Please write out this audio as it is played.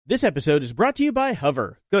This episode is brought to you by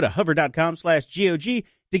Hover. Go to hover.com/GOG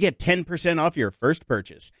to get 10% off your first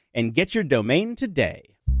purchase and get your domain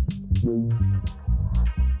today.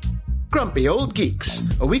 Grumpy Old Geeks,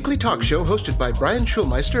 a weekly talk show hosted by Brian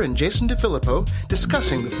Schulmeister and Jason DeFilippo,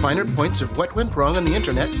 discussing the finer points of what went wrong on the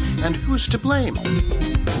internet and who's to blame.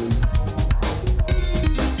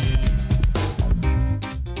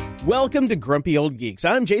 Welcome to Grumpy Old Geeks.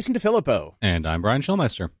 I'm Jason DeFilippo. And I'm Brian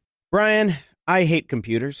Schulmeister. Brian, I hate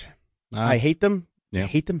computers. I hate them. Yeah.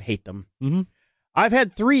 Hate them. Mm-hmm. I've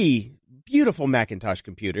had 3 beautiful Macintosh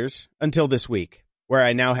computers until this week, where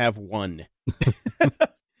I now have 1.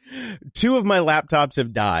 2 of my laptops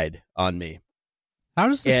have died on me. How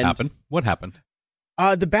does this happen? What happened?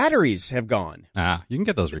 The batteries have gone. You can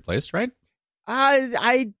get those replaced, right?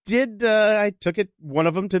 I did. I took one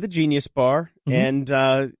of them to the Genius Bar, and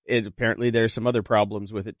apparently there's some other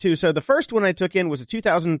problems with it too. So the first one I took in was a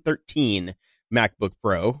 2013 MacBook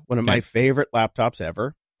Pro, one of my favorite laptops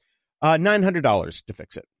ever. $900 to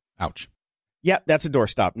fix it. Ouch. Yep, that's a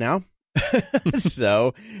doorstop now.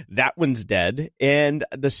 So that one's dead, and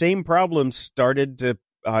the same problem started to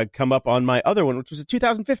come up on my other one, which was a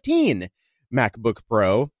 2015 MacBook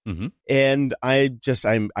Pro, and I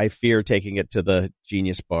fear taking it to the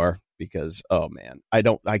Genius Bar because, oh man,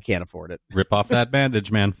 I can't afford it. Rip off that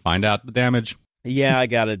bandage, man. Find out the damage. Yeah, I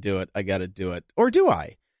gotta do it. Or do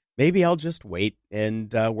I? Maybe I'll just wait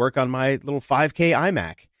and work on my little 5K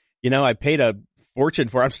iMac. You know, I paid a fortune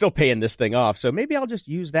for it. I'm still paying this thing off, so maybe I'll just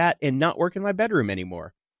use that and not work in my bedroom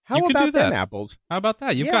anymore. How about them apples? How about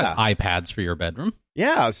that? You've got iPads for your bedroom.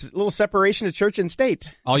 Yeah, it's a little separation of church and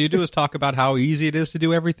state. All you do is talk about how easy it is to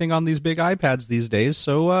do everything on these big iPads these days.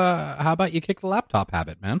 So how about you kick the laptop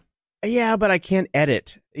habit, man? Yeah, but I can't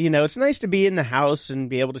edit. You know, it's nice to be in the house and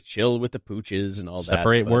be able to chill with the pooches and all that.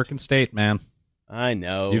 Separate work and state, man. I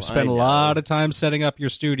know. You've spent a lot of time setting up your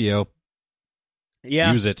studio.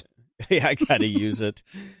 Yeah. Use it. Yeah, I gotta use it.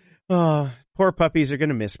 Oh, poor puppies are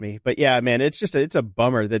gonna miss me. But yeah, man, it's a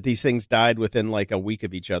bummer that these things died within like a week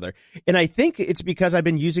of each other. And I think it's because I've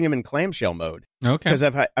been using them in clamshell mode. Okay. Because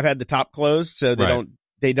I've had the top closed, so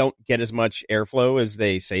they don't get as much airflow as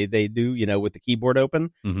they say they do. You know, with the keyboard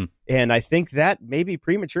open. Mm-hmm. And I think that maybe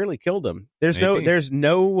prematurely killed them. There's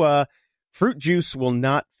no fruit juice will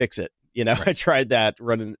not fix it. You know, I tried that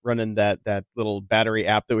running that little battery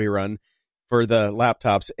app that we run for the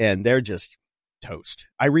laptops, and they're just toast.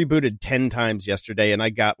 I rebooted 10 times yesterday, and I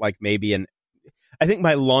got like I think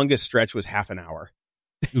my longest stretch was half an hour.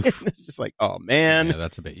 It's just like, oh man. Yeah,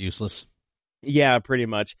 that's a bit useless. Yeah, pretty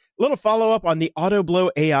much. A little follow-up on the AutoBlow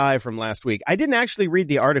AI from last week. I didn't actually read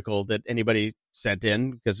the article that anybody sent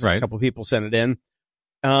in, because a couple people sent it in,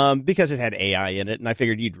 because it had AI in it, and I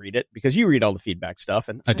figured you'd read it, because you read all the feedback stuff,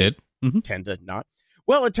 and I did. Tend to not.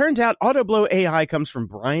 Well, it turns out AutoBlow AI comes from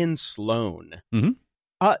Brian Sloan.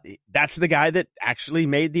 That's the guy that actually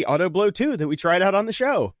made the AutoBlow 2 that we tried out on the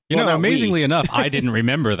show. Amazingly enough, I didn't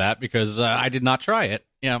remember that because I did not try it.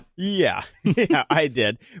 Yeah, I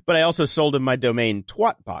did. But I also sold him my domain,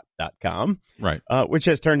 twatbot.com, which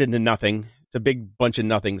has turned into nothing. It's a big bunch of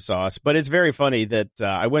nothing sauce. But it's very funny that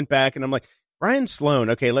I went back and I'm like, Brian Sloan,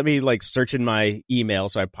 okay, let me search in my email.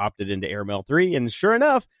 So I popped it into Airmail 3, and sure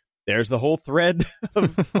enough, there's the whole thread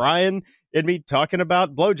of Brian and me talking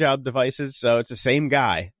about blowjob devices. So it's the same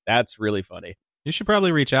guy. That's really funny. You should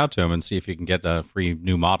probably reach out to him and see if you can get a free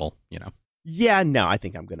new model, Yeah, no, I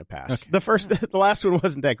think I'm going to pass. Okay. The last one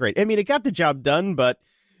wasn't that great. I mean, it got the job done, but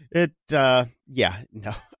no.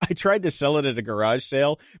 I tried to sell it at a garage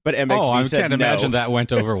sale, but MXV said no. I can't imagine that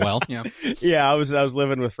went over well. Yeah. Yeah, I was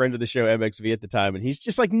living with a friend of the show, MXV, at the time, and he's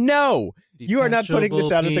just like, no, you are not putting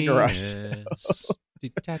this out at the garage sale.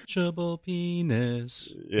 Detachable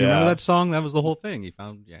penis. Yeah. You remember that song? That was the whole thing. He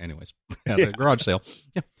found, anyways, at a garage sale.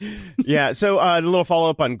 Yeah. So a little follow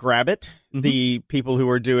up on Grab It, the people who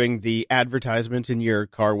are doing the advertisements in your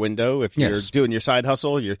car window. If you're doing your side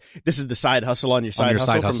hustle, this is the side hustle on your side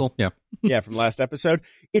hustle. Yeah, from last episode.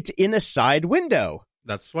 It's in a side window.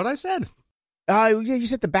 That's what I said. You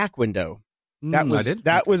said the back window. That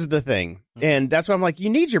was the thing, and that's why I'm like, you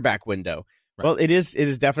need your back window. Right. Well, it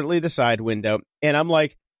is definitely the side window. And I'm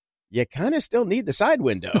like, you kind of still need the side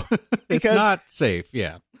window. Because it's not safe,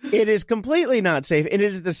 yeah. It is completely not safe. And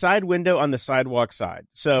it is the side window on the sidewalk side.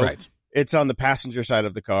 So it's on the passenger side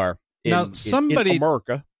of the car in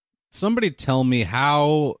America. Somebody tell me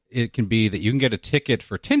how it can be that you can get a ticket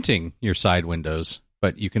for tinting your side windows,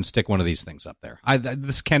 but you can stick one of these things up there.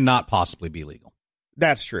 This cannot possibly be legal.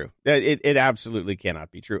 That's true. It absolutely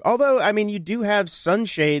cannot be true. Although, I mean, you do have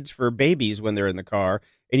sunshades for babies when they're in the car,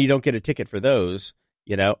 and you don't get a ticket for those.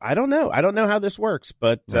 I don't know. I don't know how this works,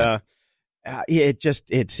 but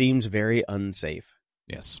it seems very unsafe.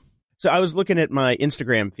 Yes. So I was looking at my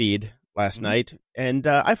Instagram feed last night, and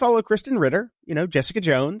I follow Kristen Ritter, Jessica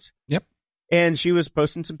Jones. Yep. And she was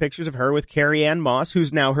posting some pictures of her with Carrie Ann Moss,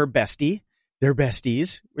 who's now her bestie. They're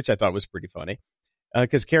besties, which I thought was pretty funny.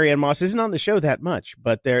 Because Carrie Ann Moss isn't on the show that much,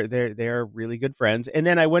 but they're really good friends. And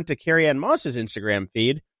then I went to Carrie Ann Moss's Instagram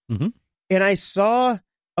feed, and I saw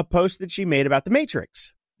a post that she made about The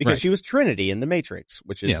Matrix, because she was Trinity in The Matrix,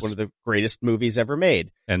 which is one of the greatest movies ever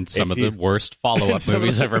made. And some of the worst follow-up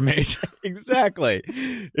movies ever made. Exactly.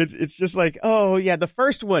 It's just like, oh, yeah, the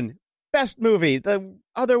first one, best movie. The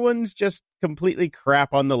other ones just completely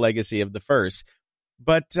crap on the legacy of the first.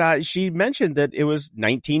 But she mentioned that it was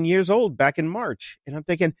 19 years old back in March. And I'm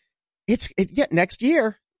thinking, next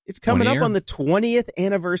year. It's coming up on the 20th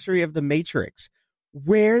anniversary of The Matrix.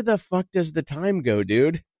 Where the fuck does the time go,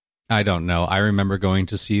 dude? I don't know. I remember going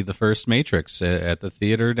to see the first Matrix at the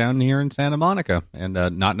theater down here in Santa Monica and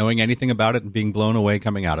not knowing anything about it and being blown away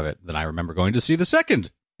coming out of it. Then I remember going to see the second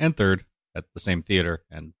and third at the same theater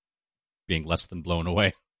and being less than blown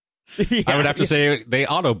away. I would have to say they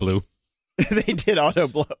auto blew. They did auto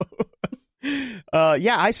blow.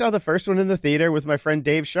 I saw the first one in the theater with my friend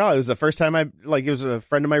Dave Shaw. It was the first time it was a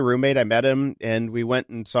friend of my roommate. I met him and we went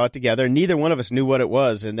and saw it together. Neither one of us knew what it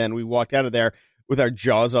was. And then we walked out of there with our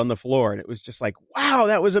jaws on the floor. And it was just like, wow,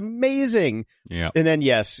 that was amazing. Yeah. And then,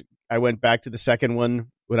 yes, I went back to the second one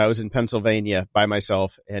when I was in Pennsylvania by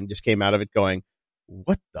myself and just came out of it going,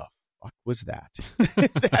 what the fuck was that?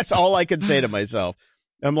 That's all I could say to myself.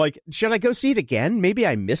 I'm like, should I go see it again? Maybe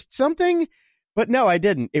I missed something. But no, I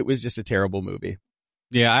didn't. It was just a terrible movie.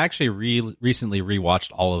 Yeah, I actually recently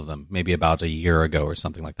rewatched all of them, maybe about a year ago or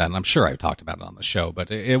something like that. And I'm sure I've talked about it on the show,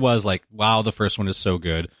 but it was like, wow, the first one is so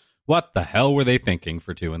good. What the hell were they thinking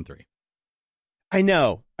for 2 and 3? I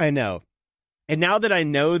know. And now that I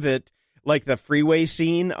know that, like, the freeway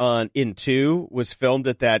scene in 2 was filmed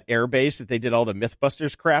at that air base that they did all the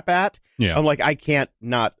Mythbusters crap at, I'm like, I can't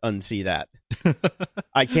not unsee that.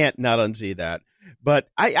 I can't not unsee that. But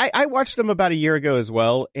I watched them about a year ago as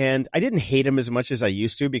well, and I didn't hate them as much as I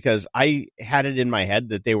used to because I had it in my head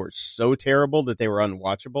that they were so terrible that they were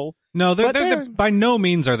unwatchable. No, they're by no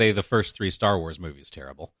means are they the first 3 Star Wars movies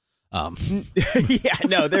terrible. Yeah,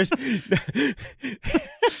 no, there's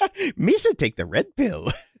Misa take the red pill.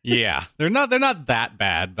 Yeah, they're not that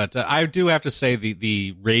bad, but I do have to say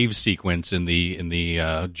the rave sequence in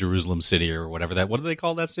the Jerusalem city or whatever what do they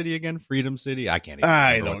call that city again? Freedom City? I can't even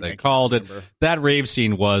remember what they called it. That rave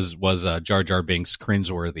scene was Jar Jar Binks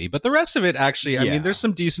cringeworthy, but the rest of it actually, I mean, there's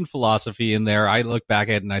some decent philosophy in there. I look back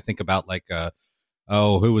at it and I think about like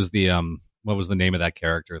who was what was the name of that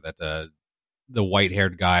character that the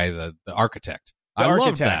white-haired guy, the architect. I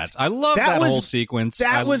love that. I love that whole sequence.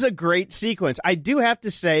 That was a great sequence. I do have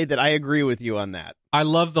to say that I agree with you on that. I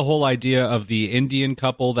love the whole idea of the Indian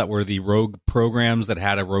couple that were the rogue programs that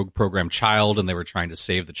had a rogue program child, and they were trying to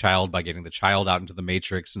save the child by getting the child out into the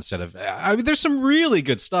Matrix instead of... I mean, there's some really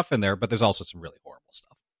good stuff in there, but there's also some really horrible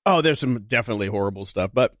stuff. Oh, there's some definitely horrible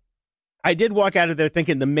stuff, but I did walk out of there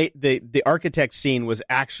thinking the architect scene was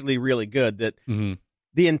actually really good, that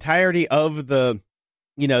the entirety of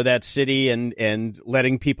that city and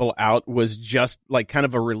letting people out was just like kind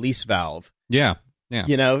of a release valve. Yeah.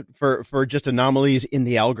 For just anomalies in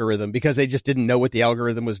the algorithm, because they just didn't know what the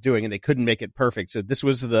algorithm was doing and they couldn't make it perfect. So this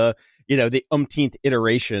was the umpteenth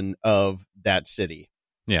iteration of that city.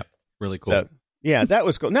 Yeah. Really cool. So, yeah, that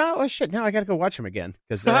was cool. No, shit. Now I got to go watch them again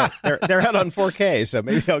because they're out on 4K. So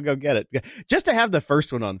maybe I'll go get it just to have the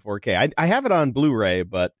first one on 4K. I have it on Blu-ray,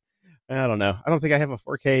 but I don't know. I don't think I have a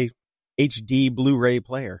 4K HD Blu-ray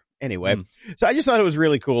player. Anyway, so I just thought it was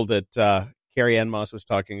really cool that Carrie Ann Moss was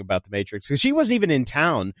talking about The Matrix, because she wasn't even in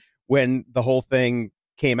town when the whole thing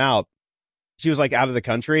came out. She was like out of the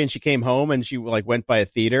country, and she came home and she like went by a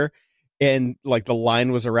theater, and like the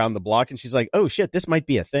line was around the block, and she's like, "Oh shit, this might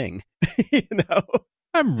be a thing."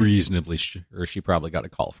 I'm reasonably sure she probably got a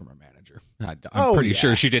call from her manager. I'm pretty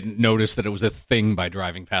sure she didn't notice that it was a thing by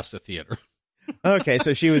driving past the theater. Okay,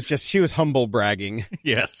 so she was humble bragging.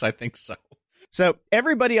 Yes, I think so. So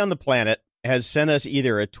everybody on the planet has sent us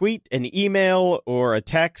either a tweet, an email, or a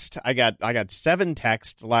text. I got 7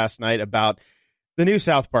 texts last night about the new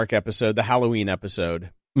South Park episode, the Halloween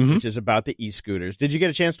episode, which is about the e-scooters. Did you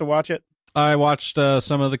get a chance to watch it? I watched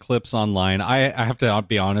some of the clips online. I have to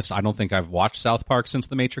be honest, I don't think I've watched South Park since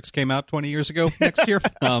The Matrix came out 20 years ago next year.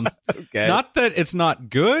 Okay. Not that it's not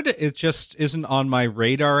good, it just isn't on my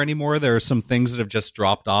radar anymore. There are some things that have just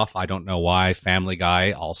dropped off. I don't know why. Family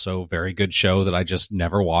Guy, also very good show that I just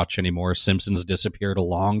never watch anymore. Simpsons disappeared a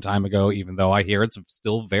long time ago, even though I hear it's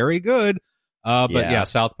still very good. But yeah,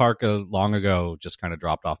 South Park long ago just kind of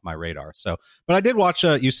dropped off my radar. So, but I did watch,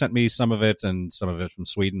 you sent me some of it and some of it from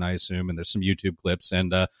Sweden, I assume, and there's some YouTube clips.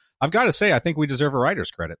 And I've got to say, I think we deserve a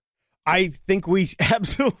writer's credit. I think we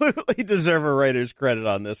absolutely deserve a writer's credit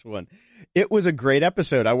on this one. It was a great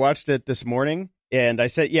episode. I watched it this morning, and I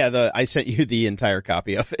sent you the entire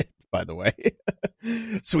copy of it, by the way.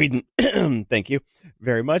 Sweden, thank you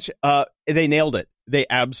very much. They nailed it. They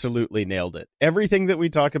absolutely nailed it. Everything that we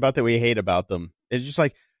talk about that we hate about them is just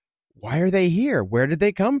like, why are they here? Where did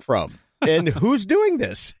they come from? And who's doing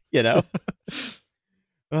this? You know?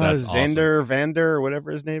 Xander, awesome. Vander, or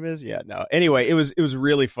whatever his name is. Yeah, no. Anyway, it was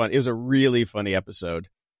really fun. It was a really funny episode.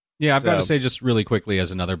 Yeah, I've got to say just really quickly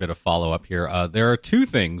as another bit of follow-up here, there are two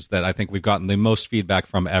things that I think we've gotten the most feedback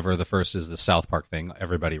from ever. The first is the South Park thing.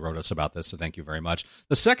 Everybody wrote us about this, so thank you very much.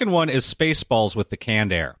 The second one is Spaceballs with the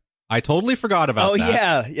canned air. I totally forgot about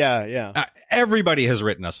that. Oh, yeah. Everybody has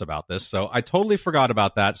written us about this, so I totally forgot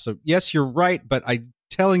about that. So, yes, you're right, but I'm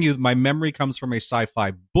telling you, my memory comes from a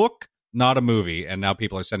sci-fi book, not a movie, and now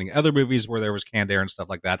people are sending other movies where there was canned air and stuff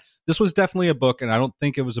like that. This was definitely a book, and I don't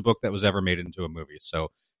think it was a book that was ever made into a movie.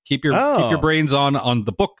 So keep your brains on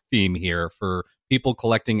the book theme here for people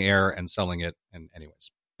collecting air and selling it. And anyways,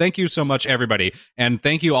 thank you so much, everybody. And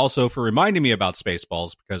thank you also for reminding me about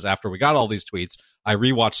Spaceballs, because after we got all these tweets, I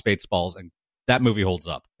rewatched Spaceballs, and that movie holds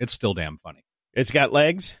up. It's still damn funny. It's got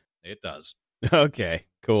legs? It does. Okay,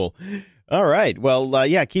 cool. All right. Well,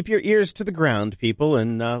 keep your ears to the ground, people,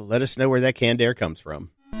 and let us know where that canned air comes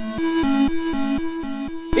from.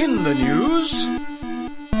 In the news...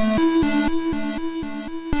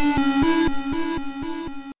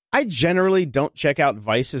 I generally don't check out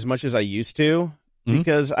Vice as much as I used to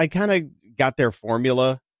because I kind of got their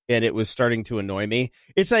formula and it was starting to annoy me.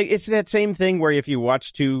 It's that same thing where if you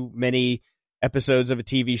watch too many episodes of a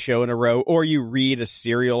TV show in a row or you read a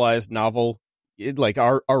serialized novel,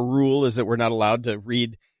 our rule is that we're not allowed to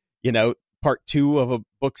read, part 2 of a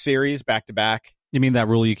book series back to back. You mean that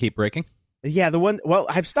rule you keep breaking? Yeah, the one. Well,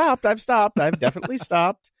 I've stopped. I've definitely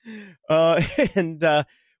stopped.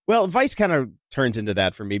 Well, Vice kind of turns into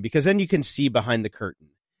that for me because then you can see behind the curtain.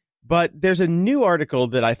 But there's a new article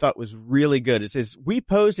that I thought was really good. It says, we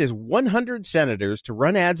posed as 100 senators to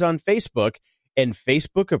run ads on Facebook, and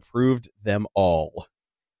Facebook approved them all.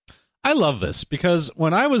 I love this because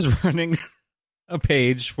when I was running a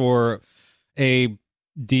page for a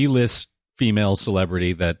D-list female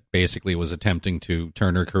celebrity that basically was attempting to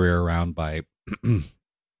turn her career around by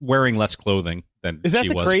wearing less clothing than she was previously. Is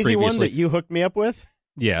that the crazy one that you hooked me up with?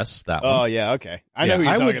 Yes, that one. Oh, yeah, okay. I know who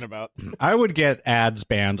you're talking about. I would get ads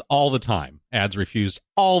banned all the time, ads refused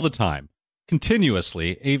all the time,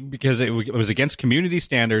 continuously, because it was against community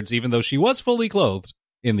standards, even though she was fully clothed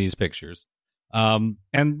in these pictures. And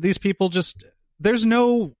these people just, there's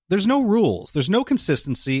no rules, there's no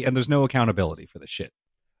consistency, and there's no accountability for this shit.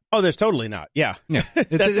 Oh, there's totally not. Yeah.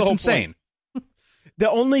 It's insane.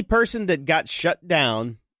 The only person that got shut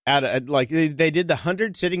down they did the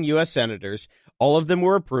 100 sitting U.S. senators. All of them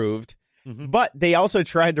were approved, but they also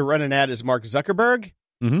tried to run an ad as Mark Zuckerberg.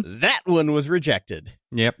 That one was rejected.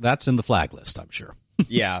 Yep, that's in the flag list, I'm sure.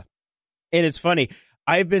 Yeah. And it's funny.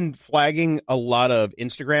 I've been flagging a lot of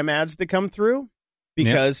Instagram ads that come through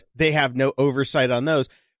because they have no oversight on those.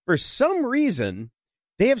 For some reason,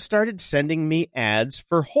 they have started sending me ads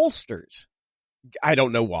for holsters. I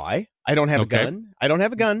don't know why. I don't have a gun. I don't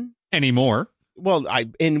have a gun anymore. Well,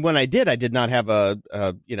 when I did not have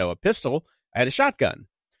a pistol. I had a shotgun.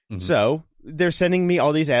 So they're sending me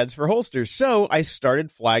all these ads for holsters. So I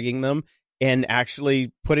started flagging them and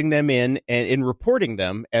actually putting them in and reporting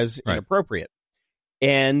them as inappropriate.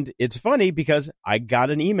 And it's funny because I got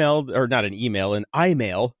an email, or not an email, an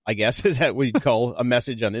iMail, I guess, is that what you'd call a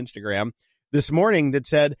message on Instagram this morning that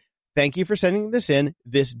said, thank you for sending this in.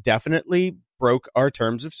 This definitely broke our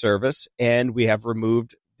terms of service, and we have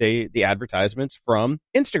removed the advertisements from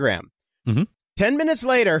Instagram. 10 minutes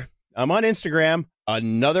later, I'm on Instagram.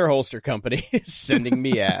 Another holster company is sending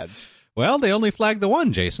me ads. Well, they only flagged the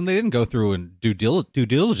one, Jason. They didn't go through and do due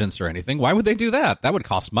diligence or anything. Why would they do that? That would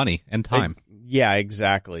cost money and time. Yeah,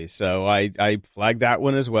 exactly. So I flagged that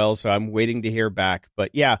one as well. So I'm waiting to hear back.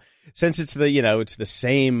 But yeah, since it's it's the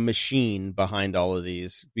same machine behind all of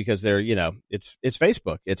these because they're it's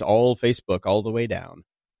Facebook. It's all Facebook all the way down.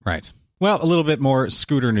 Right. Well, a little bit more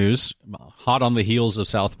scooter news. Hot on the heels of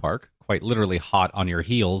South Park. Quite literally hot on your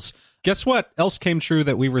heels. Guess what else came true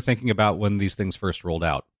that we were thinking about when these things first rolled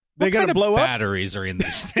out? They're going to blow up. Batteries are in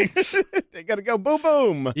these things. They got to go boom,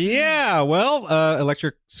 boom. Yeah, well,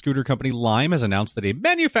 electric scooter company Lime has announced that a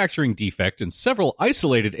manufacturing defect in several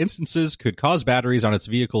isolated instances could cause batteries on its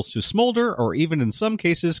vehicles to smolder or even in some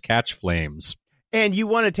cases catch flames. And you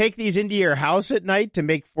want to take these into your house at night to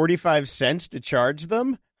make 45 cents to charge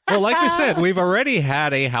them? Well, like we said, we've already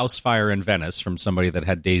had a house fire in Venice from somebody that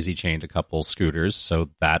had daisy-chained a couple scooters, so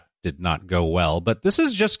that did not go well. But this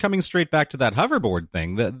is just coming straight back to that hoverboard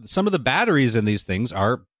thing. Some of the batteries in these things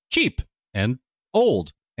are cheap and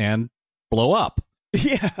old and blow up.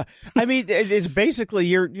 Yeah. I mean, it's basically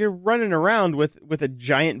you're running around with a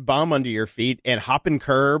giant bomb under your feet and hopping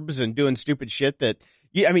curbs and doing stupid shit that,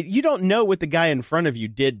 you don't know what the guy in front of you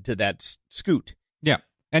did to that scoot. Yeah.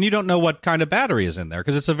 And you don't know what kind of battery is in there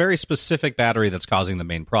because it's a very specific battery that's causing the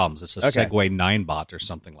main problems. It's a Segway 9-bot or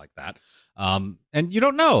something like that. And you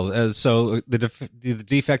don't know. So the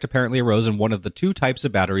defect apparently arose in one of the two types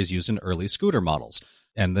of batteries used in early scooter models.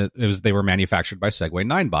 And they were manufactured by Segway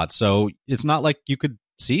 9-bot. So it's not like you could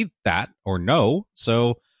see that or know.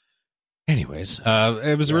 So anyways,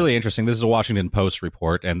 it was really interesting. This is a Washington Post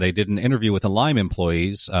report, and they did an interview with a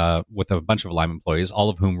bunch of Lime employees, all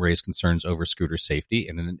of whom raised concerns over scooter safety.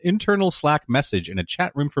 In an internal Slack message in a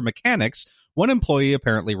chat room for mechanics, one employee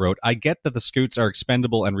apparently wrote, "I get that the scoots are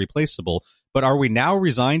expendable and replaceable, but are we now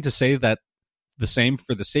resigned to say that the same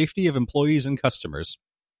for the safety of employees and customers?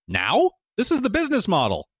 Now? This is the business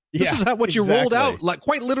model. This is what you rolled out, like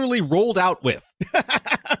quite literally rolled out with."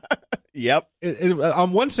 Yep.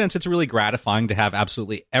 On one sense, it's really gratifying to have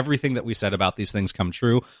absolutely everything that we said about these things come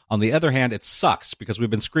true. On the other hand, it sucks because we've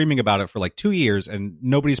been screaming about it for like 2 years and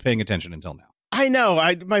nobody's paying attention until now. I know.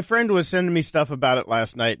 My friend was sending me stuff about it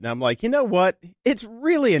last night, and I'm like, you know what? It's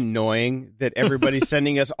really annoying that everybody's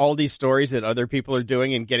sending us all these stories that other people are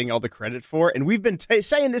doing and getting all the credit for. And we've been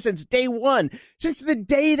saying this since day one. Since the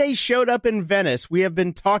day they showed up in Venice, we have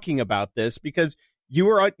been talking about this because you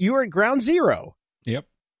were at ground zero. Yep.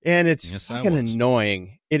 And it's fucking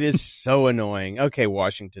annoying. It is so annoying. Okay,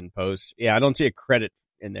 Washington Post. Yeah, I don't see a credit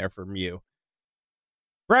in there from you.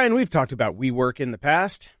 Brian, we've talked about WeWork in the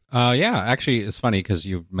past. Yeah, actually, it's funny because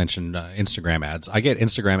you mentioned Instagram ads. I get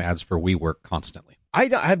Instagram ads for WeWork constantly.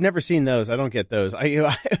 I've never seen those. I don't get those.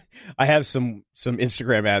 I have some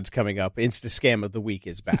Instagram ads coming up. Insta Scam of the Week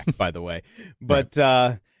is back, by the way. But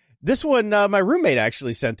this one, my roommate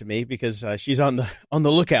actually sent to me because she's on the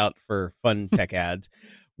lookout for fun tech ads.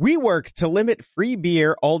 WeWork to limit free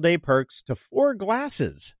beer all-day perks to 4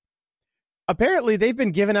 glasses. Apparently, they've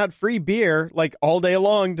been giving out free beer like all day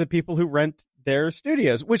long to people who rent their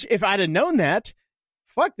studios, which if I'd have known that,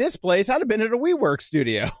 fuck this place, I'd have been at a WeWork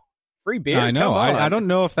studio. Free beer. I know. I don't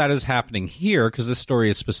know if that is happening here because this story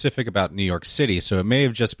is specific about New York City, so it may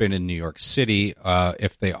have just been in New York City.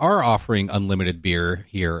 If they are offering unlimited beer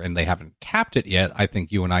here and they haven't capped it yet, I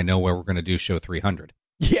think you and I know where we're going to do show 300.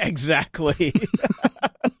 Yeah, exactly.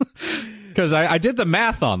 Because I did the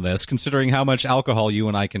math on this, considering how much alcohol you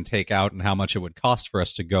and I can take out and how much it would cost for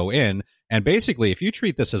us to go in. And basically, if you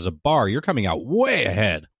treat this as a bar, you're coming out way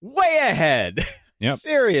ahead. Way ahead. Yep.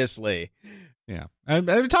 Seriously. Yeah. And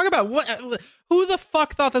talk about who the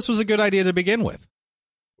fuck thought this was a good idea to begin with?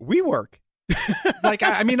 WeWork. Like,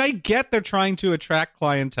 I mean, I get they're trying to attract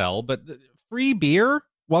clientele, but free beer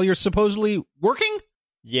while you're supposedly working?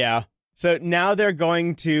 Yeah. So now they're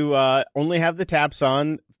going to only have the taps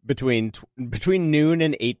on between noon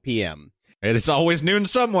and 8 p.m. It's always noon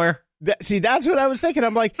somewhere. See, that's what I was thinking.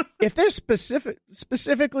 I'm like, if they're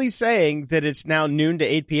specifically saying that it's now noon to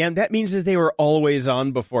 8 p.m., that means that they were always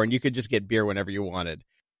on before and you could just get beer whenever you wanted.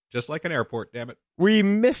 Just like an airport, damn it. We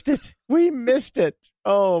missed it.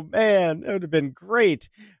 Oh, man, that would have been great.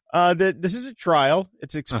 This is a trial.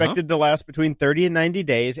 It's expected to last between 30 and 90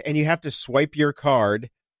 days, and you have to swipe your card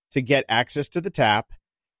to get access to the tap,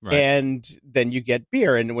 and then you get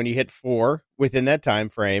beer. And when you hit 4 within that time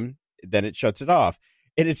frame, then it shuts it off.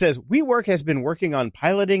 And it says, WeWork has been working on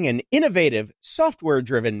piloting an innovative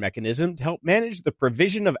software-driven mechanism to help manage the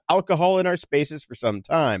provision of alcohol in our spaces for some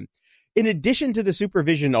time. In addition to the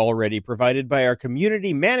supervision already provided by our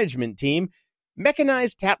community management team,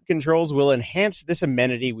 mechanized tap controls will enhance this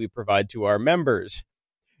amenity we provide to our members.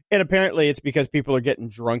 And apparently it's because people are getting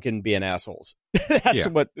drunk and being assholes. That's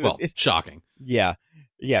shocking. Yeah.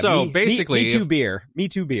 Yeah. So basically, Me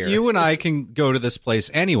too beer. You and I can go to this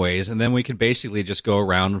place anyways, and then we can basically just go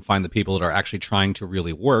around and find the people that are actually trying to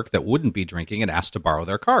really work that wouldn't be drinking and ask to borrow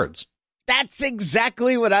their cards. That's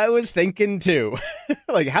exactly what I was thinking too.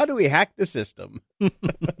 Like, how do we hack the system?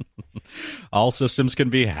 All systems can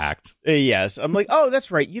be hacked. Yes. I'm like, oh,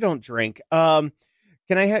 that's right. You don't drink. Can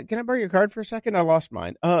Can I borrow your card for a second? I lost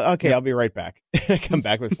mine. Okay, yeah. I'll be right back. I come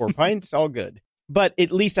back with 4 pints. All good. But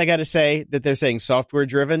at least I got to say that they're saying software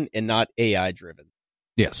driven and not AI driven.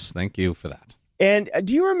 Yes, thank you for that. And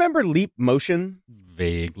do you remember Leap Motion?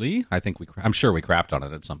 Vaguely. I'm sure we crapped on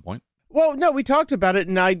it at some point. Well, no, we talked about it,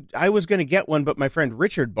 and I was going to get one, but my friend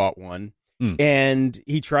Richard bought one, and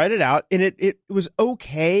he tried it out, and it was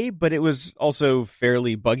okay, but it was also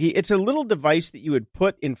fairly buggy. It's a little device that you would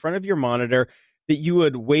put in front of your monitor that you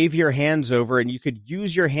would wave your hands over, and you could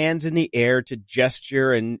use your hands in the air to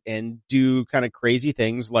gesture and do kind of crazy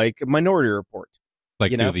things like Minority Report.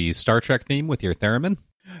 Like do the Star Trek theme with your theremin?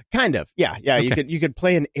 Kind of, yeah. Okay. You could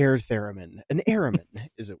play an air theremin, an airman,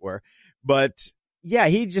 as it were. But yeah,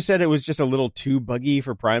 he just said it was just a little too buggy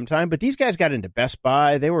for prime time. But these guys got into Best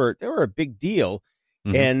Buy; they were a big deal,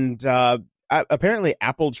 and apparently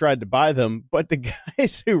Apple tried to buy them, but the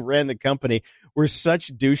guys who ran the company were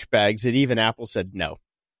such douchebags that even Apple said, "No,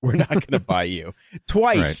 we're not going to buy you."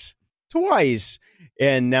 Twice.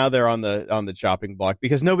 And now they're on the chopping block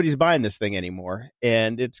because nobody's buying this thing anymore.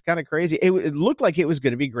 And it's kind of crazy. It looked like it was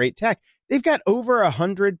going to be great tech. They've got over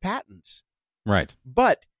 100 patents. Right.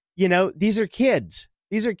 But, these are kids.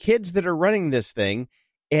 These are kids that are running this thing.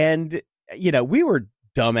 And, we were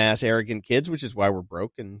dumbass, arrogant kids, which is why we're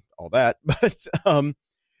broke and all that. But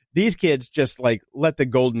these kids just let the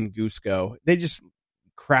golden goose go. They just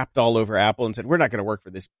crapped all over Apple and said, we're not going to work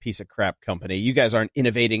for this piece of crap company. You guys aren't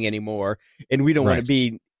innovating anymore, and we don't want to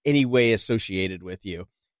be any way associated with you.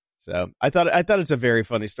 So I thought it's a very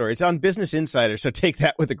funny story. It's on Business Insider, so take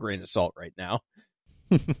that with a grain of salt right now.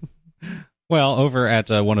 Well, over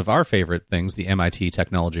at one of our favorite things, the MIT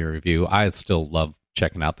Technology Review, I still love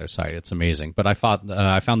checking out their site. It's amazing. But I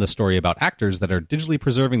found this story about actors that are digitally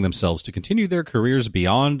preserving themselves to continue their careers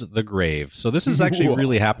beyond the grave. So this is actually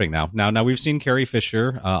really happening now. Now we've seen Carrie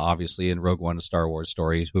Fisher, obviously in Rogue One, a Star Wars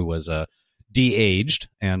story, who was de-aged,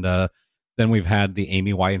 and then we've had the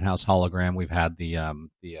Amy Winehouse hologram. We've had the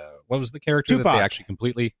what was the character Tupac. that they actually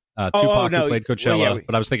completely Tupac, who played Coachella? Well, yeah,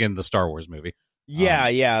 but I was thinking the Star Wars movie. Who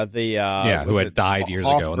had died years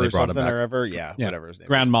ago, and they brought him back. Whatever his name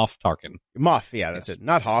Grand is. Moff Tarkin. Moff, yeah, that's it.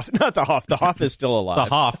 Not Hoff. Not the Hoff. The Hoff is still alive.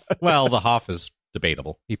 The Hoff. Well, the Hoff is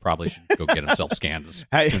debatable. He probably should go get himself scanned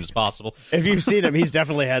as soon as possible. If you've seen him, he's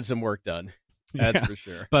definitely had some work done. That's for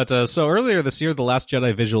sure. But so earlier this year, The Last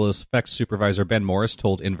Jedi visual effects supervisor Ben Morris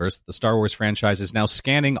told Inverse that the Star Wars franchise is now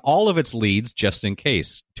scanning all of its leads just in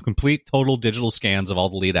case, to complete total digital scans of all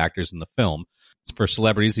the lead actors in the film. For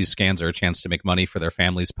celebrities, these scans are a chance to make money for their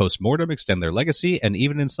families post-mortem, extend their legacy, and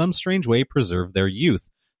even in some strange way preserve their youth.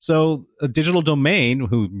 So a Digital Domain,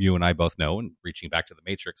 who you and I both know, and reaching back to the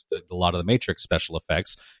Matrix, a lot of the Matrix special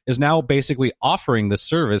effects, is now basically offering this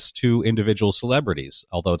service to individual celebrities,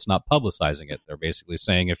 although it's not publicizing it. They're basically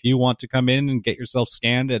saying, if you want to come in and get yourself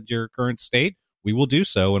scanned at your current state, we will do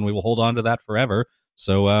so, and we will hold on to that forever.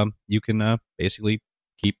 So you can basically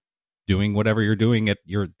keep doing whatever you're doing at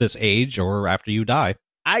this age or after you die.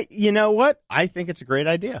 You know what? I think it's a great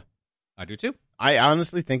idea. I do too. I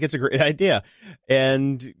honestly think it's a great idea,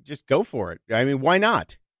 and just go for it. I mean, why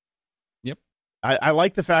not? Yep. I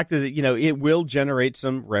like the fact that, it will generate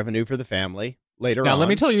some revenue for the family later on. Now, let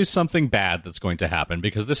me tell you something bad that's going to happen,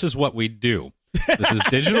 because this is what we do. This is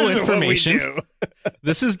digital information.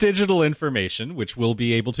 This is digital information, which will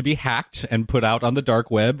be able to be hacked and put out on the dark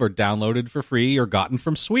web or downloaded for free or gotten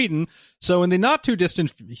from Sweden. So in the not too distant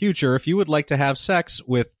future, if you would like to have sex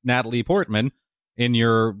with Natalie Portman in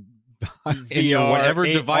your whatever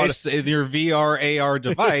device, in your VR AR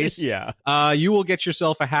device, you will get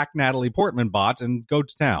yourself a hack Natalie Portman bot and go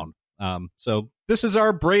to town. So this is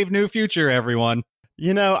our brave new future, everyone.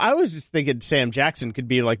 I was just thinking Sam Jackson could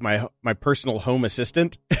be like my personal home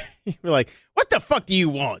assistant. You're like, what the fuck do you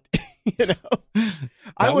want?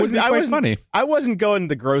 I wasn't funny. I wasn't going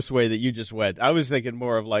the gross way that you just went. I was thinking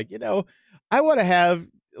more of like, I want to have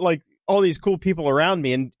like all these cool people around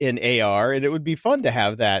me in AR, and it would be fun to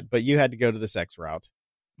have that, but you had to go to the sex route.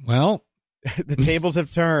 Well, the tables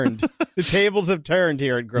have turned. The tables have turned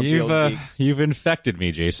here at Grumpy Old Geeks. You've infected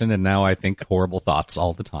me, Jason, and now I think horrible thoughts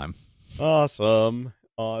all the time. Awesome.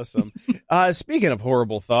 Speaking of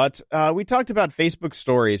horrible thoughts, we talked about Facebook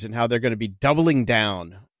stories and how they're going to be doubling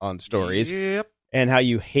down on stories. Yep. And how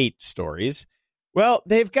you hate stories. Well,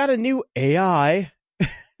 they've got a new AI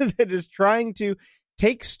that is trying to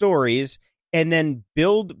take stories and then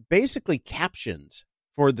build basically captions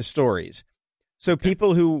for the stories. So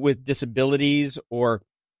people who with disabilities or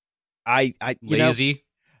lazy.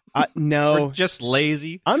 No, or just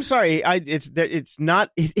lazy. I'm sorry. It's not.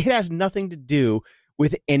 It has nothing to do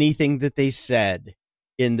with anything that they said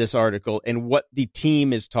in this article and what the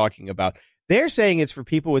team is talking about. They're saying it's for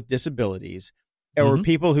people with disabilities or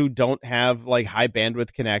people who don't have like high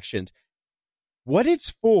bandwidth connections. What it's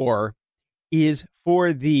for is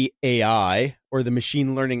for the AI or the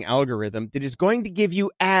machine learning algorithm that is going to give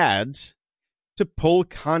you ads to pull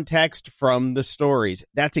context from the stories.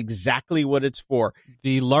 That's exactly what it's for.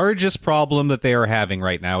 The largest problem that they are having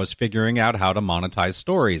right now is figuring out how to monetize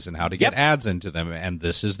stories and how to get ads into them, and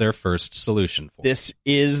this is their first solution for it. This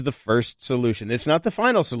is the first solution. It's not the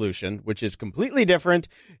final solution, which is completely different,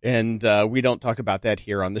 and we don't talk about that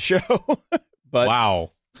here on the show. But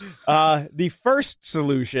wow. The first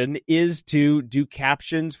solution is to do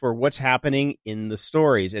captions for what's happening in the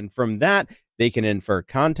stories, and from that, they can infer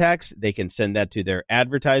context. They can send that to their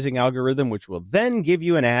advertising algorithm, which will then give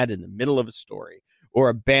you an ad in the middle of a story or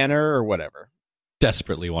a banner or whatever.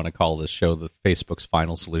 Desperately want to call this show the Facebook's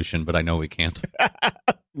final solution, but I know we can't.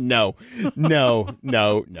 No.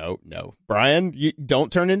 Brian, you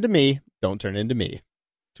don't turn into me. Don't turn into me.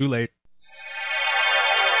 Too late.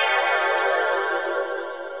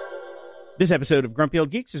 This episode of Grumpy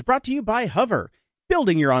Old Geeks is brought to you by Hover.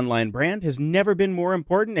 Building your online brand has never been more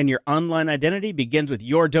important, and your online identity begins with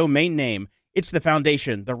your domain name. It's the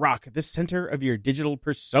foundation, the rock, the center of your digital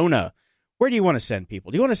persona. Where do you want to send people?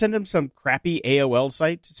 Do you want to send them some crappy AOL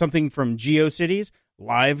site? Something from GeoCities?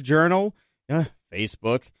 LiveJournal?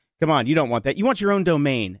 Facebook? Come on, you don't want that. You want your own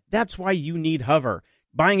domain. That's why you need Hover.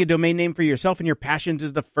 Buying a domain name for yourself and your passions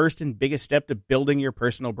is the first and biggest step to building your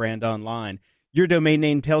personal brand online. Your domain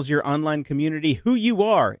name tells your online community who you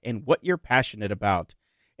are and what you're passionate about.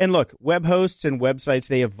 And look, web hosts and websites,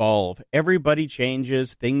 they evolve. Everybody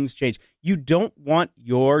changes. Things change. You don't want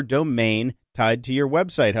your domain tied to your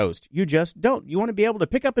website host. You just don't. You want to be able to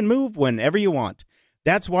pick up and move whenever you want.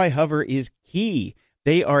 That's why Hover is key.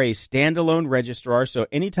 They are a standalone registrar, so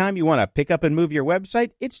anytime you want to pick up and move your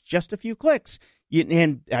website, it's just a few clicks.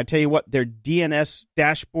 And I tell you what, their DNS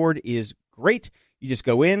dashboard is great. You just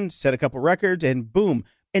go in, set a couple records, and boom.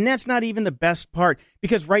 And that's not even the best part,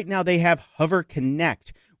 because right now they have Hover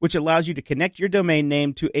Connect, which allows you to connect your domain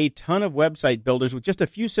name to a ton of website builders with just a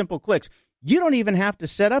few simple clicks. You don't even have to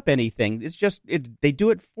set up anything. It's just, they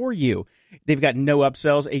do it for you. They've got no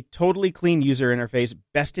upsells, a totally clean user interface,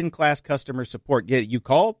 best-in-class customer support. You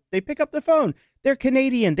call, they pick up the phone. They're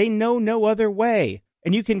Canadian. They know no other way.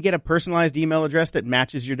 And you can get a personalized email address that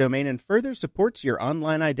matches your domain and further supports your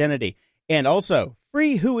online identity. And also,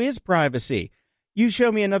 free Who Is Privacy. You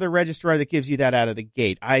show me another registrar that gives you that out of the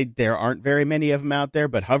gate. There aren't very many of them out there,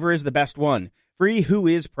 but Hover is the best one. Free Who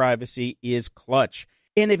Is Privacy is clutch.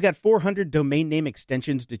 And they've got 400 domain name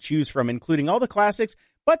extensions to choose from, including all the classics,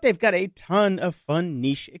 but they've got a ton of fun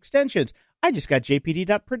niche extensions. I just got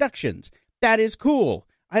jpd.productions. That is cool.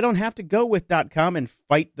 I don't have to go with .com and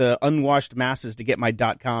fight the unwashed masses to get my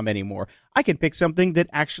 .com anymore. I can pick something that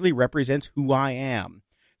actually represents who I am.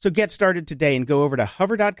 So get started today and go over to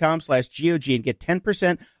hover.com/GOG and get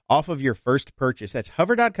 10% off of your first purchase. That's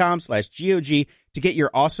hover.com/GOG to get your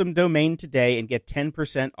awesome domain today and get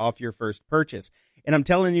 10% off your first purchase. And I'm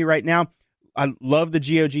telling you right now, I love the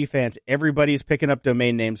GOG fans. Everybody's picking up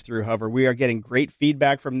domain names through Hover. We are getting great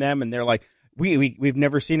feedback from them, and they're like, we've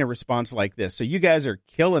never seen a response like this. So you guys are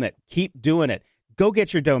killing it. Keep doing it. Go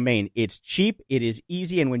get your domain. It's cheap. It is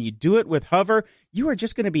easy. And when you do it with Hover, you are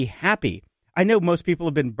just going to be happy. I know most people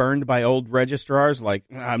have been burned by old registrars, like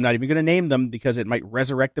I'm not even going to name them because it might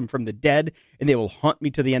resurrect them from the dead and they will haunt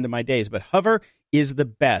me to the end of my days. But Hover is the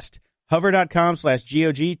best.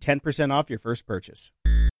 Hover.com/GOG, 10% off your first purchase.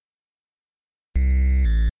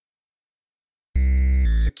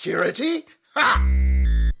 Security? Ha!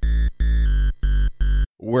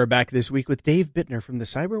 We're back this week with Dave Bittner from the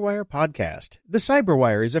Cyberwire podcast. The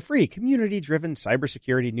Cyberwire is a free, community-driven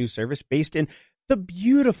cybersecurity news service based in the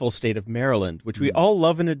beautiful state of Maryland, which we all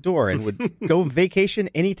love and adore and would go vacation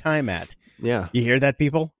anytime at. Yeah. You hear that,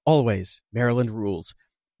 people? Always. Maryland rules.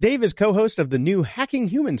 Dave is co-host of the new Hacking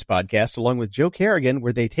Humans podcast along with Joe Kerrigan,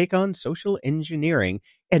 where they take on social engineering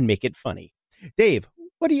and make it funny. Dave,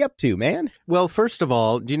 what are you up to, man? Well, first of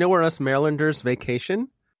all, do you know where us Marylanders vacation?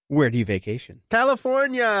 Where do you vacation?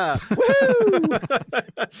 California! Woo!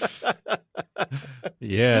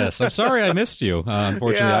 Yes, I'm sorry I missed you.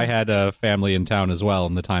 Unfortunately, I had a family in town as well,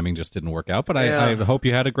 and the timing just didn't work out. But I hope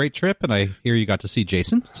you had a great trip, and I hear you got to see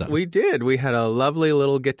Jason. So. We did. We had a lovely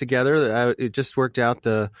little get-together. It just worked out.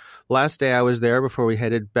 The last day I was there before we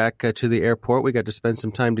headed back to the airport, we got to spend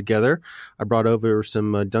some time together. I brought over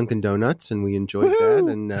some Dunkin' Donuts, and we enjoyed that.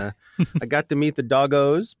 And I got to meet the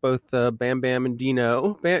doggos, both Bam Bam and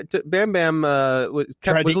Dino. Bam Bam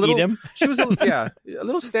tried to eat him. She was a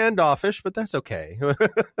little standoffish, but that's okay.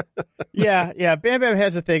 Yeah. Bam Bam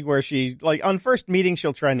has a thing where she, like, on first meeting,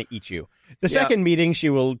 she'll try to eat you. The second meeting, she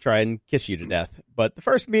will try and kiss you to death. But the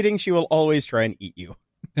first meeting, she will always try and eat you.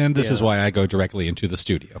 And this is why I go directly into the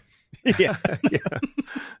studio. Yeah.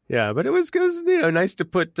 Yeah. But it was nice to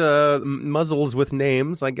put muzzles with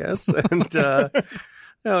names, I guess. And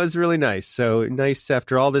it was really nice. So nice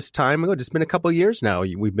after all this time. It's been a couple of years now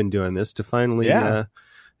we've been doing this to finally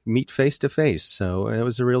meet face to face. So it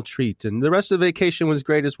was a real treat. And the rest of the vacation was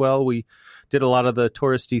great as well. We did a lot of the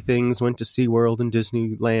touristy things, went to SeaWorld and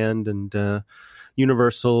Disneyland and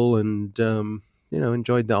Universal and,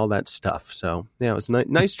 enjoyed all that stuff. So yeah, it was a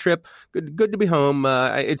nice trip. Good to be home.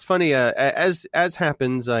 It's funny, as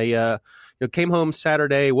happens, I came home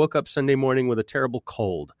Saturday, woke up Sunday morning with a terrible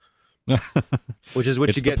cold. Which is what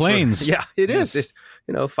it's you get. The planes. It is. It's,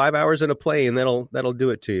 5 hours in a plane, that'll do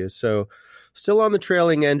it to you. So still on the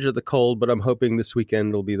trailing edge of the cold, but I'm hoping this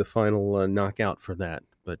weekend will be the final knockout for that.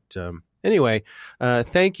 But anyway,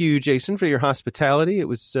 thank you, Jason, for your hospitality. It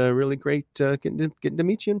was really great getting to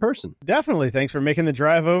meet you in person. Definitely. Thanks for making the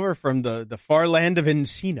drive over from the far land of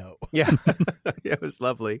Encino. Yeah, yeah, it was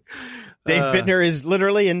lovely. Dave Bittner is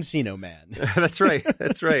literally Encino man. That's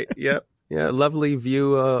right. Yep. Yeah, lovely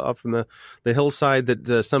view up from the hillside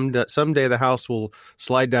that someday the house will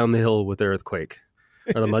slide down the hill with the earthquake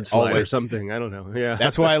or the mudslide or something. I don't know. Yeah,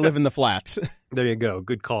 that's why I live in the flats. There you go.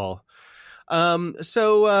 Good call.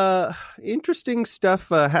 So interesting stuff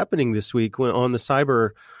happening this week on the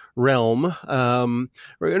cyber realm.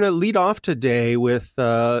 We're going to lead off today with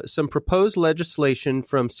some proposed legislation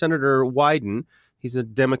from Senator Wyden. He's a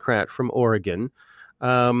Democrat from Oregon.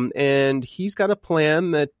 And he's got a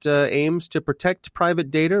plan that aims to protect private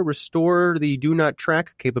data, restore the do not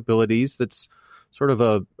track capabilities. That's sort of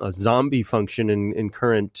a zombie function in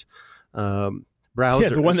current browsers. Yeah,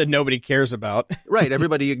 the one that nobody cares about. Right.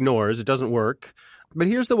 Everybody ignores. It doesn't work. But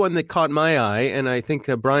here's the one that caught my eye, and I think,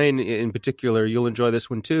 Brian, in particular, you'll enjoy this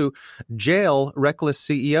one too. Jail reckless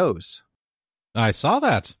CEOs. I saw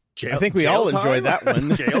that. I think we all enjoyed that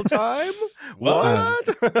one. Jail time? What?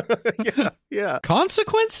 Yeah.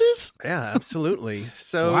 Consequences? Yeah, absolutely.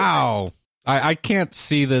 So wow. I can't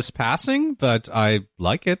see this passing, but I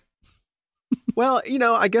like it. Well,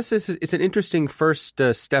 I guess it's an interesting first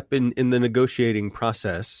step in the negotiating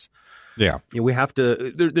process. Yeah. We have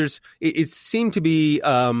to, it seemed to be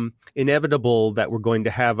inevitable that we're going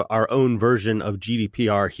to have our own version of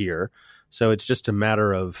GDPR here. So it's just a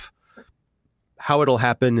matter of how it'll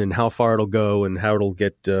happen and how far it'll go and how it'll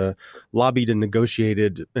get lobbied and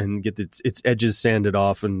negotiated and get its edges sanded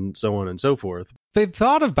off and so on and so forth. They've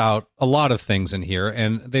thought about a lot of things in here,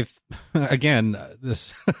 and they've, again,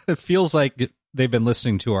 this it feels like they've been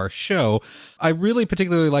listening to our show. I really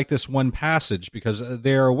particularly like this one passage because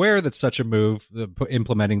they're aware that such a move,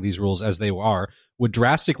 implementing these rules as they are, would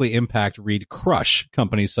drastically impact, crush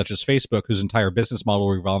companies such as Facebook, whose entire business model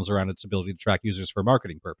revolves around its ability to track users for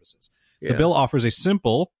marketing purposes. Yeah. The bill offers a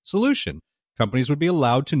simple solution. Companies would be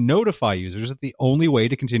allowed to notify users that the only way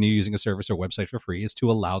to continue using a service or website for free is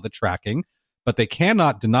to allow the tracking, but they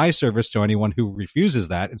cannot deny service to anyone who refuses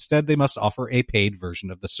that. Instead, they must offer a paid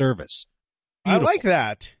version of the service. Beautiful. I like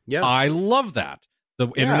that. Yeah, I love that. The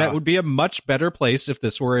internet would be a much better place if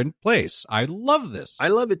this were in place. I love this. I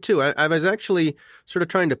love it too. I was actually sort of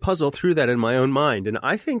trying to puzzle through that in my own mind. And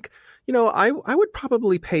I think, I would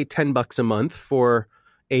probably pay $10 a month for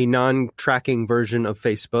a non-tracking version of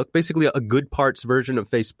Facebook, basically a good parts version of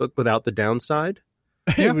Facebook without the downside.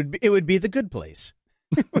 Yeah. It would be the good place.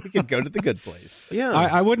 We could go to the good place. Yeah,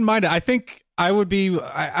 I wouldn't mind it. I think I would be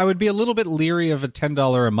a little bit leery of a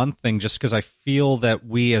 $10 a month thing, just because I feel that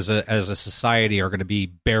we as a society are going to be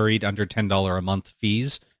buried under $10 a month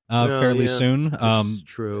fees fairly soon. That's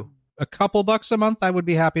true. A couple bucks a month, I would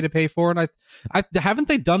be happy to pay for. And I haven't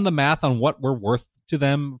they done the math on what we're worth to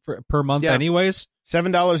them per month, anyways?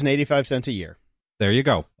 $7.85 a year. There you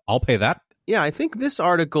go. I'll pay that. Yeah, I think this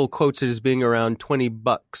article quotes it as being around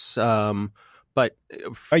 $20. But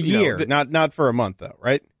a year, not for a month, though,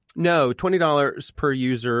 right? No, $20 per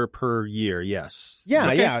user per year. Yes. Yeah,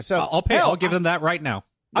 okay. yeah. So I'll pay. I'll give them that right now.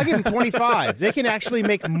 I'll give them $25. They can actually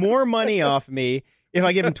make more money off me if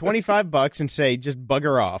I give them $25 and say just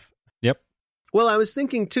bugger off. Yep. Well, I was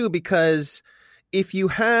thinking too, because if you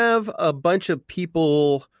have a bunch of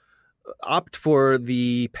people opt for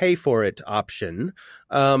the pay for it option,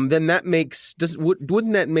 then that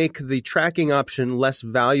wouldn't that make the tracking option less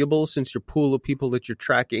valuable since your pool of people that you're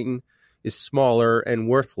tracking is smaller and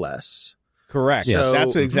worth less? Correct. Yes. So,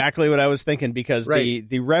 that's exactly what I was thinking, because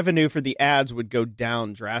the revenue for the ads would go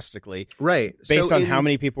down drastically, right? Based on how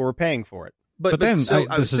many people were paying for it. But then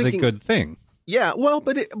this is a good thing. Yeah. Well,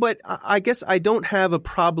 but I guess I don't have a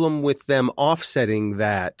problem with them offsetting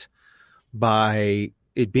that by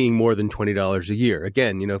it being more than $20 a year.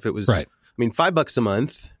 Again, if it was, right. I mean, $5 a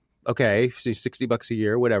month, okay, so $60 a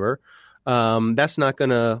year, whatever. That's not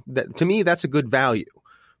gonna. To me, that's a good value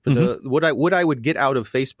for the what I would get out of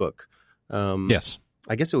Facebook. Yes.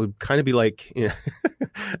 I guess it would kind of be like,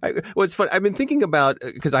 what's fun. I've been thinking about,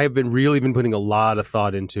 because I have been putting a lot of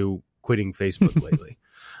thought into quitting Facebook lately.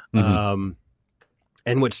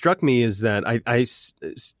 And what struck me is that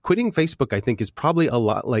quitting Facebook, I think, is probably a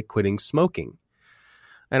lot like quitting smoking.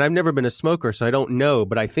 And I've never been a smoker, so I don't know.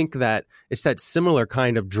 But I think that it's that similar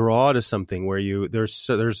kind of draw to something where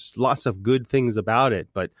there's lots of good things about it,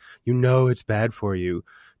 but it's bad for you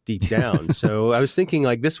deep down. So I was thinking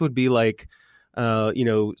like this would be like,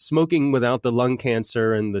 smoking without the lung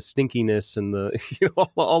cancer and the stinkiness and the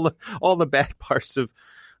all the bad parts of.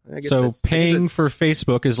 So paying for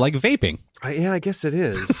Facebook is like vaping. I guess it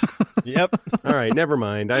is. Yep. All right. Never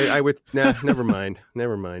mind. Never mind.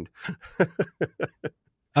 Never mind.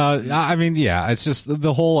 I mean, yeah, it's just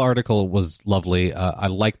the whole article was lovely. I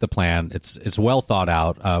like the plan. It's well thought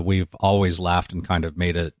out. We've always laughed and kind of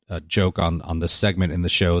made a joke on this segment in the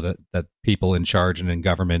show that people in charge and in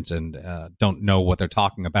government and don't know what they're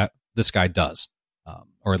talking about. This guy does,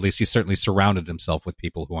 or at least he's certainly surrounded himself with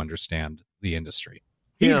people who understand the industry.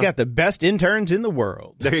 He's got the best interns in the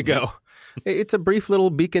world. There you go. It's a brief little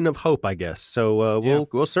beacon of hope, I guess. So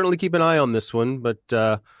we'll certainly keep an eye on this one,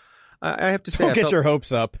 but. I have to say, don't get your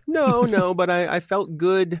hopes up. No, but I felt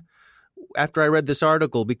good after I read this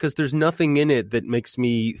article because there's nothing in it that makes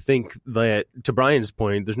me think that, to Brian's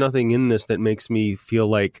point, there's nothing in this that makes me feel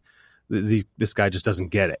like this guy just doesn't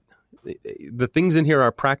get it. The things in here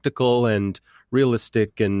are practical and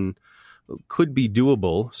realistic and could be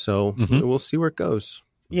doable. So we'll see where it goes.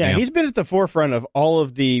 Yeah, he's been at the forefront of all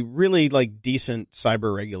of the really decent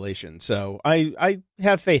cyber regulation. So I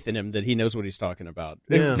have faith in him that he knows what he's talking about.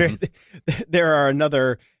 Yeah. There are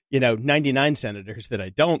another 99 senators that I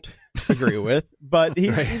don't agree with, but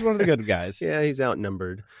he's one of the good guys. Yeah, he's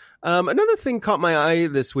outnumbered. Another thing caught my eye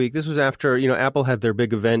this week. This was after Apple had their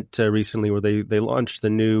big event recently where they launched the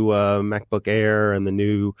new MacBook Air and the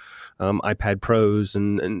new iPad Pros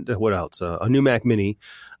and what else? A new Mac Mini.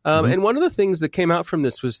 And one of the things that came out from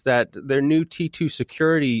this was that their new T2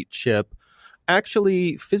 security chip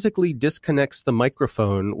actually physically disconnects the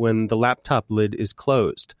microphone when the laptop lid is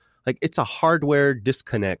closed. Like it's a hardware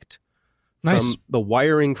disconnect from the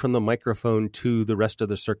wiring from the microphone to the rest of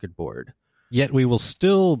the circuit board. Yet we will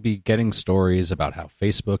still be getting stories about how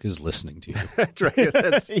Facebook is listening to you. That's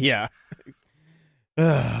right. Yeah.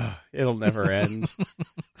 It'll never end.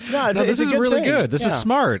 This is really good. This is Yeah.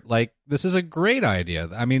 smart. This is a great idea.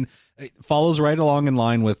 I mean, it follows right along in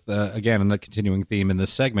line with, again, and the continuing theme in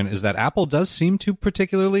this segment is that Apple does seem to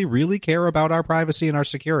particularly really care about our privacy and our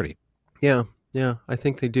security. Yeah, I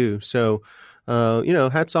think they do. So,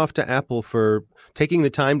 hats off to Apple for taking the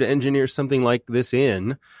time to engineer something like this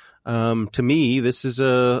in. To me, this is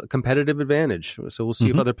a competitive advantage. So we'll see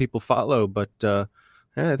if other people follow, but I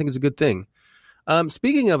think it's a good thing.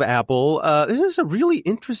 Speaking of Apple, this is a really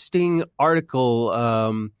interesting article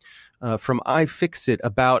from iFixit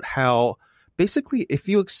about how basically if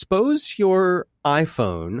you expose your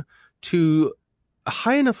iPhone to a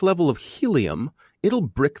high enough level of helium, it'll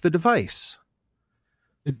brick the device.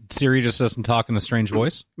 Siri just doesn't talk in a strange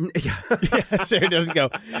voice? Yeah, Siri doesn't go,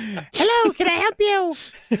 hello, can I help you?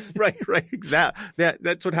 Right.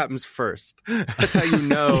 That's what happens first. That's how you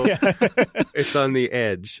know it's on the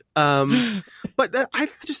edge. But I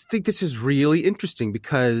just think this is really interesting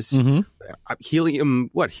because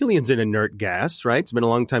helium's an inert gas, right? It's been a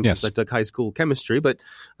long time since I took high school chemistry, but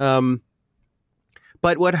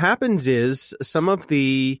what happens is some of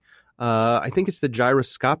the I think it's the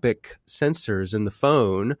gyroscopic sensors in the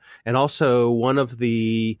phone, and also one of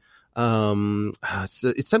the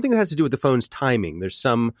it's something that has to do with the phone's timing. There's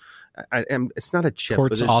some, it's not a chip.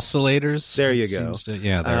 Quartz oscillators. There you go. There it is.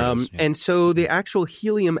 Yeah. And so the actual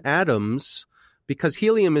helium atoms, because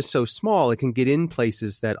helium is so small, it can get in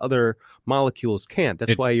places that other molecules can't.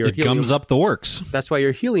 That's why it gums up the works. That's why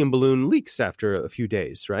your helium balloon leaks after a few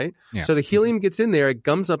days, right? Yeah. So the helium gets in there, it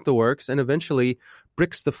gums up the works, and eventually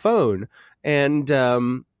bricks the phone.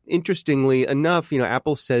 And interestingly enough,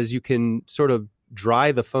 Apple says you can sort of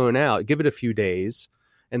dry the phone out, give it a few days,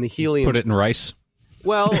 and the helium... Put it in rice.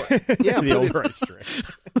 Well, yeah. The old rice trick.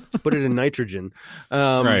 Put it in nitrogen.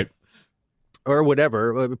 Right. Or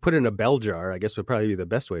whatever. Put it in a bell jar, I guess would probably be the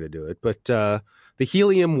best way to do it. But the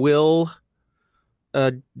helium will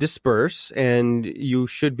disperse, and you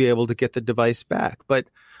should be able to get the device back. But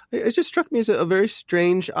it just struck me as a very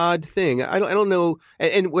strange, odd thing. I don't know.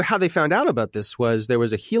 And how they found out about this was there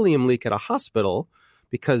was a helium leak at a hospital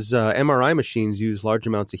because MRI machines use large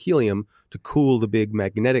amounts of helium to cool the big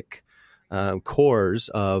magnetic cores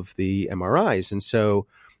of the MRIs. And so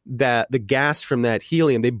that the gas from that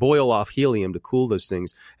helium, they boil off helium to cool those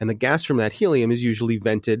things. And the gas from that helium is usually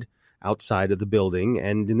vented outside of the building.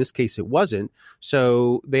 And in this case, it wasn't.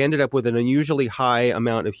 So they ended up with an unusually high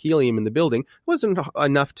amount of helium in the building. It wasn't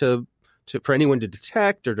enough for anyone to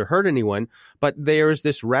detect or to hurt anyone. But there's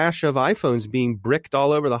this rash of iPhones being bricked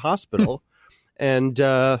all over the hospital. And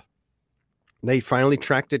they finally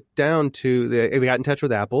tracked it down they got in touch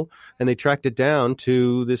with Apple, and they tracked it down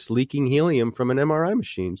to this leaking helium from an MRI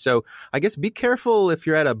machine. So I guess be careful if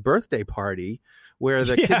you're at a birthday party where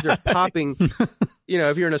the kids are popping,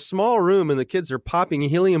 if you're in a small room and the kids are popping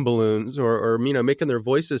helium balloons or making their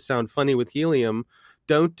voices sound funny with helium.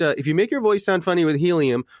 Don't, if you make your voice sound funny with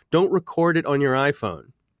helium, don't record it on your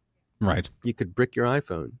iPhone. Right. You could brick your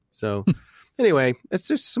iPhone. So anyway, it's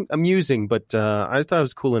just amusing, but I thought it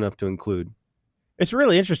was cool enough to include. It's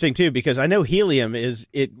really interesting, too, because I know helium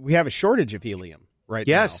we have a shortage of helium right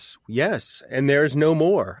now. Yes. And there's no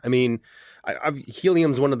more. I mean,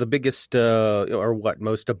 helium's one of the biggest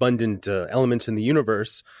most abundant elements in the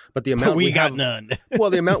universe. But the amount we got none.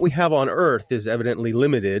 Well, the amount we have on Earth is evidently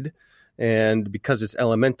limited. And because it's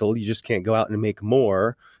elemental, you just can't go out and make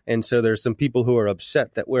more. And so there's some people who are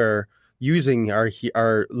upset that we're using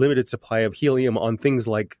our limited supply of helium on things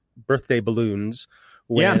like birthday balloons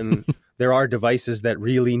when there are devices that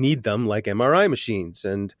really need them, like MRI machines.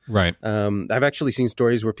 And right. I've actually seen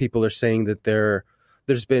stories where people are saying that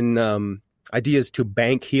there's been ideas to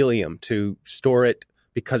bank helium, to store it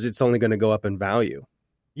because it's only going to go up in value.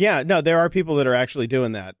 Yeah, no, there are people that are actually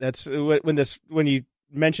doing that. That's when you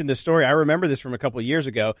mentioned this story, I remember this from a couple of years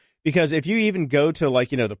ago, because if you even go to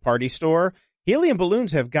the party store, helium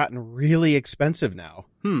balloons have gotten really expensive now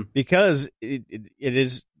because it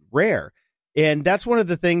is rare. And that's one of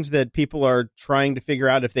the things that people are trying to figure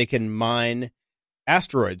out if they can mine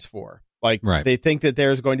asteroids for. They think that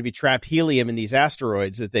there's going to be trapped helium in these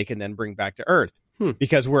asteroids that they can then bring back to Earth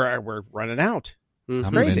because we're running out. I'm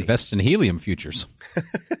going to invest in helium futures.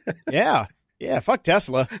 Yeah, fuck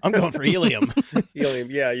Tesla. I'm going for helium.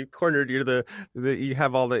 Helium, yeah. You cornered. You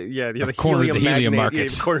have all the the helium market.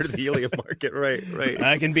 You've cornered the helium market. Right.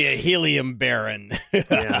 I can be a helium baron.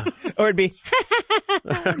 Yeah, or it'd be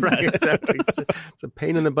right. Exactly. It's a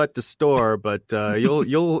pain in the butt to store, but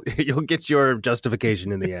you'll get your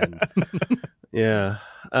justification in the end. Yeah.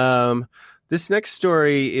 This next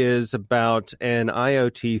story is about an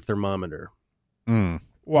IoT thermometer. Why?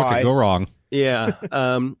 What could go wrong? Yeah,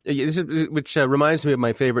 which reminds me of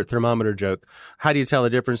my favorite thermometer joke. How do you tell the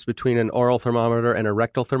difference between an oral thermometer and a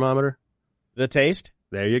rectal thermometer? The taste?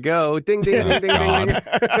 There you go. Ding, ding, ding, ding, ding, ding.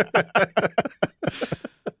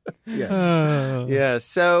 Yes. Yeah,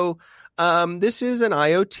 so this is an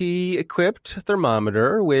IoT-equipped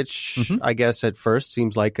thermometer, which I guess at first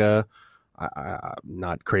seems like a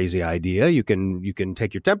not crazy idea. You can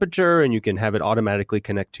take your temperature and you can have it automatically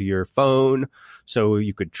connect to your phone. So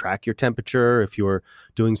you could track your temperature if you're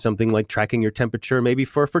doing something like tracking your temperature, maybe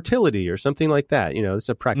for fertility or something like that. It's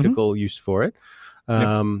a practical use for it.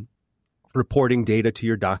 Reporting data to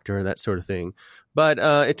your doctor, that sort of thing. But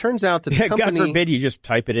it turns out that the company... God forbid you just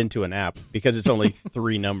type it into an app because it's only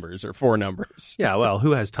 3 numbers or 4 numbers. Yeah, well,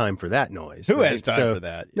 who has time for that noise? Who has time for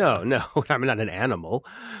that? Yeah. No, I'm not an animal.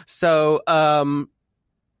 So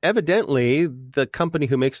evidently, the company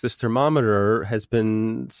who makes this thermometer has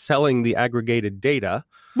been selling the aggregated data.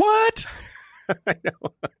 What? I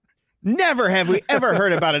know. Never have we ever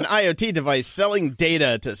heard about an IoT device selling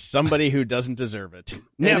data to somebody who doesn't deserve it.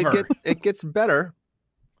 Never. It gets better.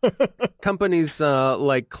 Companies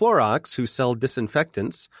like Clorox, who sell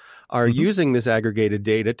disinfectants, are using this aggregated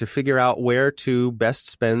data to figure out where to best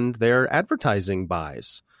spend their advertising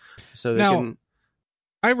buys. So they can.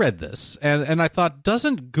 I read this and I thought,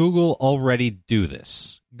 doesn't Google already do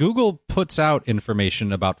this? Google puts out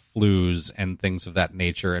information about flus and things of that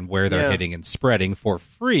nature and where they're hitting and spreading for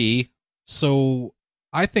free. So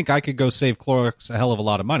I think I could go save Clorox a hell of a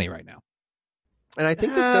lot of money right now. And I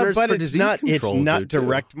think the Centers for Disease Control it's not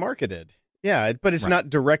direct marketed. Yeah, but it's not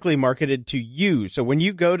directly marketed to you. So when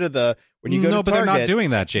you go to to Target, they're not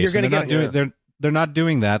doing that, Jason. They're not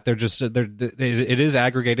doing that. They're just it is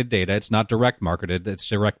aggregated data. It's not direct marketed. It's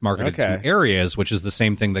direct marketed to areas, which is the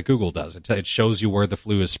same thing that Google does. It shows you where the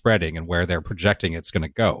flu is spreading and where they're projecting it's going to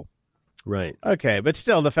go. Right. Okay, but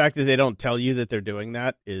still, the fact that they don't tell you that they're doing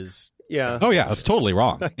that is. Yeah. Oh, yeah. That's totally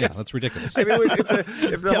wrong. Yeah, that's ridiculous. I mean,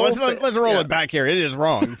 let's roll it back here. It is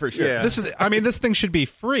wrong for sure. Yeah. This thing should be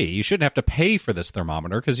free. You shouldn't have to pay for this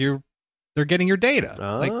thermometer because you're they're getting your data.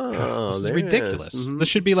 This is ridiculous. Mm-hmm. This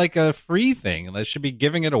should be like a free thing. They should be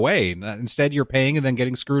giving it away. Instead, you're paying and then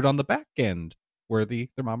getting screwed on the back end, where the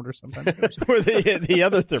thermometer sometimes goes. Where the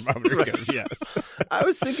other thermometer goes, yes. I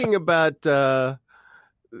was thinking about,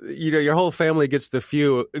 your whole family gets the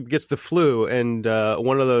flu, and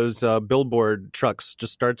one of those billboard trucks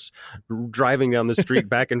just starts driving down the street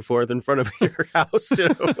back and forth in front of your house,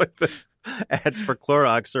 with the ads for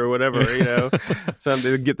Clorox or whatever,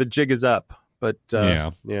 something to get the jig is up. But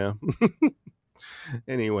yeah.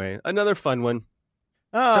 Anyway, another fun one.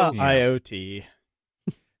 IoT.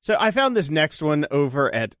 So I found this next one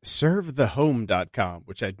over at servethehome.com,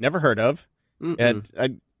 which I'd never heard of.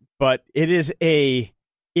 But it is a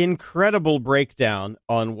incredible breakdown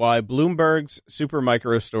on why Bloomberg's super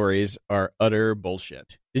micro stories are utter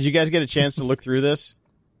bullshit. Did you guys get a chance to look through this?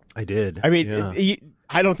 I did. I mean,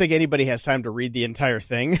 I don't think anybody has time to read the entire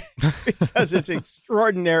thing because it's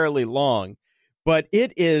extraordinarily long. But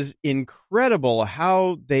it is incredible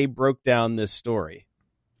how they broke down this story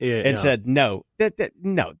and said, no,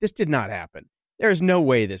 this did not happen. There's no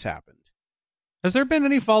way this happened. Has there been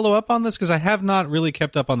any follow-up on this? Because I have not really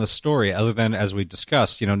kept up on the story, other than, as we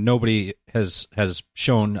discussed, nobody has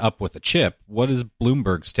shown up with a chip. What is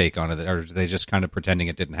Bloomberg's take on it? Or are they just kind of pretending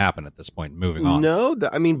it didn't happen at this point and moving on? No,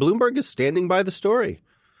 Bloomberg is standing by the story.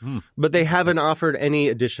 But they haven't offered any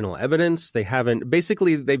additional evidence. They've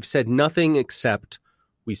said nothing except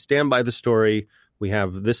we stand by the story. We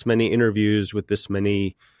have this many interviews with this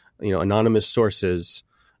many, anonymous sources.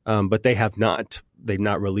 But they've not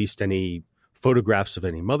released any photographs of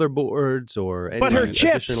any motherboards or any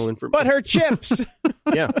additional information. But her chips.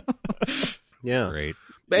 Yeah. Great.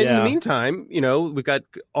 But in the meantime, we've got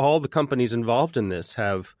all the companies involved in this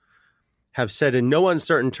have said in no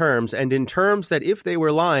uncertain terms, and in terms that if they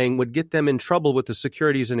were lying would get them in trouble with the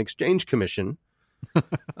Securities and Exchange Commission.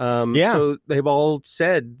 So they've all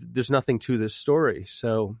said there's nothing to this story.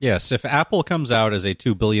 So yes, if Apple comes out as a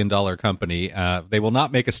 $2 billion company, they will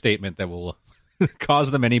not make a statement that will cause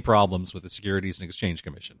them any problems with the Securities and Exchange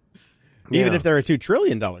Commission. Even if they're a $2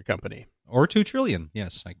 trillion company. Or $2 trillion.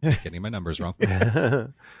 Yes, I'm getting my numbers wrong.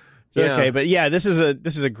 Okay, but this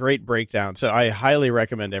is a great breakdown. So I highly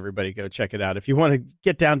recommend everybody go check it out if you want to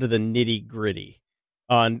get down to the nitty gritty.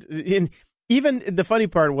 Even the funny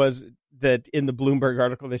part was that in the Bloomberg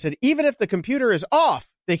article they said even if the computer is off,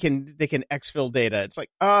 they can exfil data. It's like,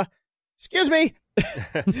 excuse me,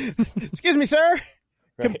 excuse me, sir.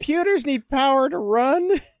 Right. Computers need power to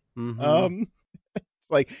run. Mm-hmm.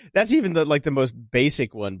 It's like that's even the most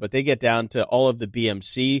basic one, but they get down to all of the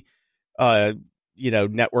BMC,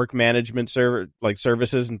 network management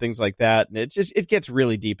services and things like that, and it gets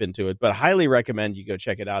really deep into it. But I highly recommend you go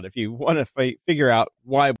check it out if you want to figure out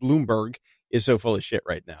why Bloomberg is so full of shit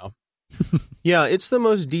right now. Yeah, it's the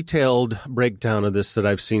most detailed breakdown of this that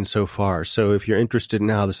I've seen so far. So if you're interested in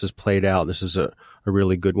how this is played out, this is a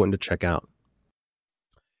really good one to check out.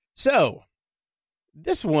 So,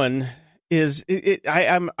 this one is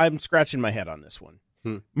I'm scratching my head on this one.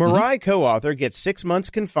 Mirai co-author gets 6 months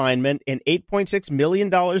confinement and $8.6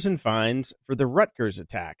 million in fines for the Rutgers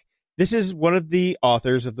attack. This is one of the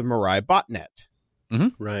authors of the Mirai botnet.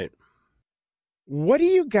 Right. What do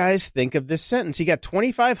you guys think of this sentence? He got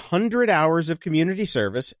 2,500 hours of community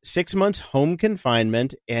service, 6 months home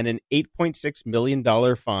confinement, and an $8.6 million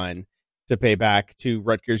fine to pay back to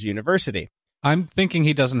Rutgers University. I'm thinking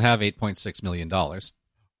he doesn't have $8.6 million.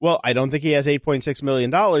 Well, I don't think he has $8.6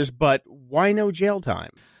 million, but why no jail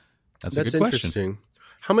time? That's a good question. Interesting.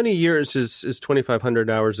 How many years is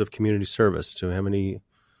 2,500 hours of community service? Do we have any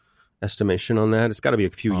estimation on that? It's got to be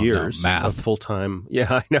a few years of full-time.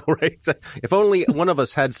 Yeah, I know, right? If only one of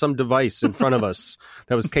us had some device in front of us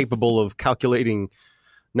that was capable of calculating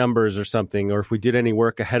numbers or something, or if we did any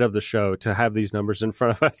work ahead of the show to have these numbers in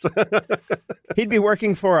front of us. He'd be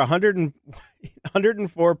working for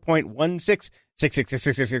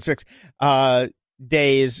 104.166666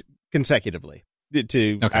 days consecutively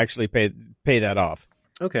to actually pay that off.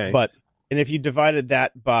 Okay. And if you divided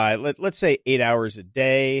that by, let's say 8 hours a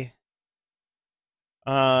day.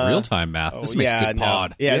 Real-time math. This makes good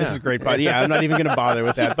pod. Yeah, this is great pod. Yeah, I'm not even going to bother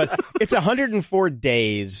with that. But it's 104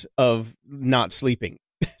 days of not sleeping.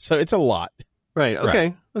 So it's a lot.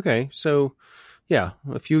 Right. Okay. So, yeah,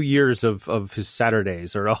 a few years of his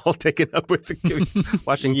Saturdays are all taken up with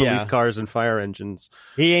watching police cars and fire engines.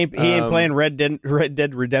 He ain't playing Red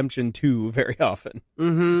Dead Redemption 2 very often.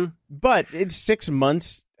 Mm-hmm. But it's 6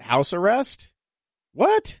 months house arrest?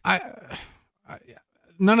 What?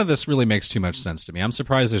 None of this really makes too much sense to me. I'm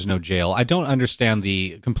surprised there's no jail. I don't understand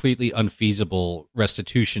the completely unfeasible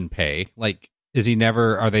restitution pay. Like, Is he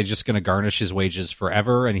never? Are they just going to garnish his wages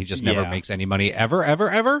forever, and he just never makes any money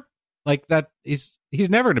ever? Like that, he's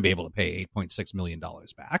never going to be able to pay $8.6 million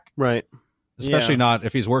back, right? Especially not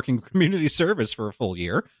if he's working community service for a full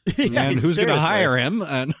year. And who's going to hire him?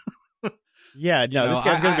 And this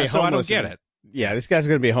guy's going to be homeless. So I don't get it. Yeah, this guy's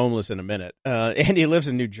going to be homeless in a minute. And he lives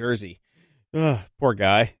in New Jersey. Ugh, poor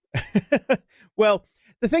guy. Well,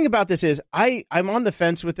 the thing about this is I'm on the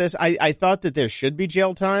fence with this. I thought that there should be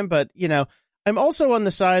jail time, but, I'm also on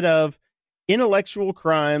the side of intellectual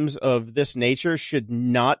crimes of this nature should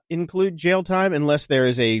not include jail time unless there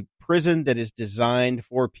is a prison that is designed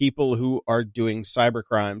for people who are doing cyber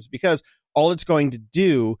crimes, because all it's going to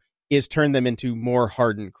do is turn them into more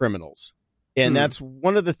hardened criminals. And that's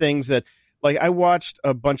one of the things that, like, I watched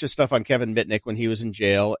a bunch of stuff on Kevin Mitnick when he was in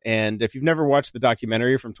jail. And if you've never watched the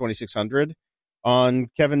documentary from 2600 on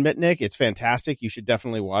Kevin Mitnick, it's fantastic. You should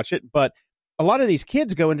definitely watch it. But a lot of these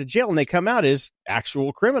kids go into jail and they come out as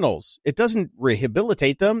actual criminals. It doesn't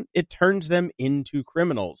rehabilitate them. It turns them into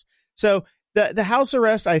criminals. So the house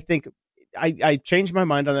arrest, I think I changed my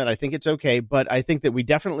mind on that. I think it's okay, but I think that we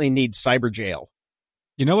definitely need cyber jail.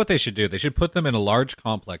 You know what they should do? They should put them in a large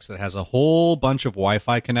complex that has a whole bunch of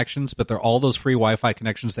Wi-Fi connections, but they're all those free Wi-Fi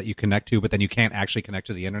connections that you connect to, but then you can't actually connect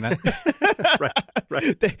to the internet.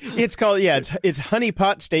 right. It's called, it's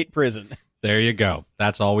Honeypot State Prison. There you go.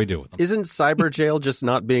 That's all we do with them. Isn't cyber jail just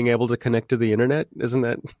not being able to connect to the internet? Isn't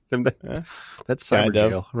that that's cyber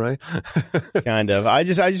jail, right? Kind of. I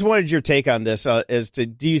just wanted your take on this. As to,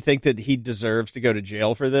 do you think that he deserves to go to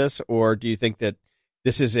jail for this, or do you think that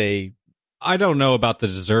this is a? I don't know about the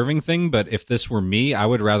deserving thing, but if this were me, I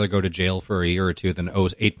would rather go to jail for a year or two than owe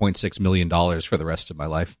 $8.6 million for the rest of my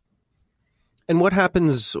life. And what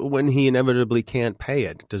happens when he inevitably can't pay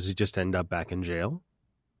it? Does he just end up back in jail?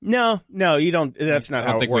 No, you don't. That's not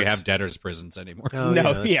how it works. I don't think we have debtors' prisons anymore. Oh,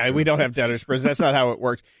 we don't have debtors' prisons. That's not how it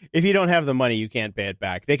works. If you don't have the money, you can't pay it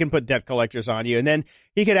back. They can put debt collectors on you, and then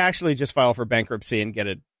he could actually just file for bankruptcy and get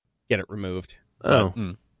it removed.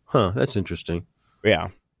 That's interesting. Yeah.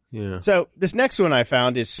 Yeah. So this next one I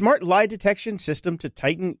found is smart lie detection system to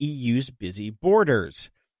tighten EU's busy borders.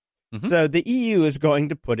 Mm-hmm. So the EU is going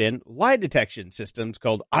to put in lie detection systems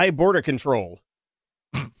called border control.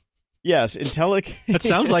 Yes, That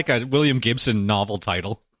sounds like a William Gibson novel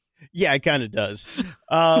title. Yeah, it kind of does.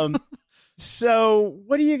 So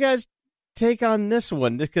what do you guys take on this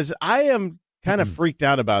one? Because I am kind of freaked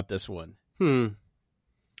out about this one.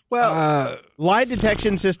 Well, lie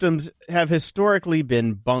detection systems have historically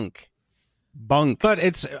been bunk. But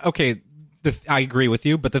it's okay. I agree with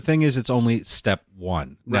you, but the thing is, it's only step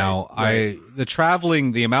one. Now,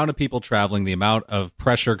 the amount of people traveling, the amount of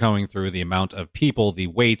pressure going through, the amount of people, the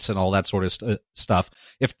weights, and all that sort of stuff.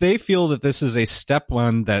 If they feel that this is a step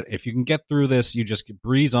one, that if you can get through this, you just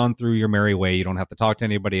breeze on through your merry way. You don't have to talk to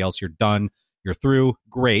anybody else. You're done. You're through.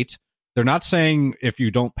 Great. They're not saying if you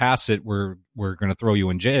don't pass it, we're going to throw you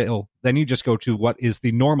in jail. Then you just go to what is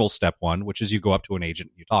the normal step one, which is you go up to an agent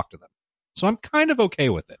and you talk to them. So I'm kind of okay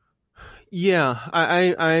with it. Yeah,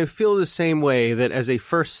 I feel the same way, that as a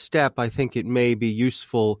first step, I think it may be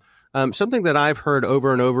useful. Something that I've heard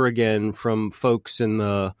over and over again from folks in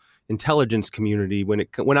the intelligence community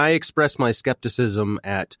when I express my skepticism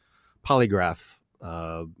at polygraph,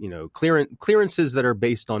 clearances that are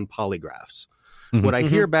based on polygraphs. Mm-hmm. What I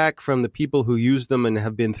hear back from the people who use them and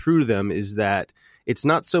have been through them is that it's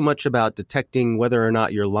not so much about detecting whether or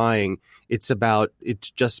not you're lying. It's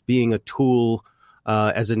just being a tool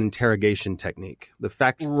as an interrogation technique. The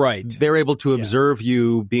fact they're able to observe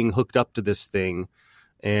you being hooked up to this thing,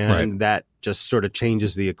 and that just sort of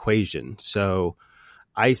changes the equation. So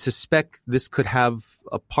I suspect this could have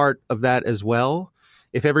a part of that as well.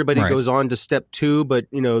 If everybody goes on to step two, but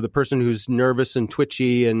the person who's nervous and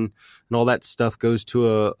twitchy and all that stuff goes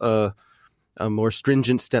to a more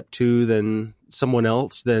stringent step two than someone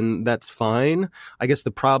else, then that's fine. I guess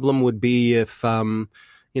the problem would be if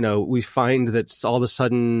we find that all of a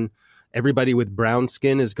sudden everybody with brown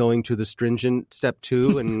skin is going to the stringent step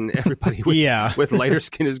two, and everybody with lighter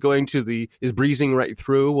skin is is breezing right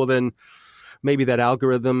through. Well, then maybe that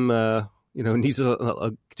algorithm, needs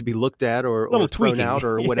to be looked at or thrown out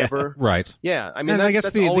or whatever. Right. Yeah. I mean, I guess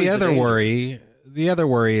the other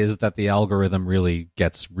worry is that the algorithm really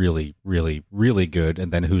gets really, really, really good,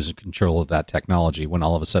 and then who's in control of that technology when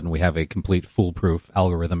all of a sudden we have a complete foolproof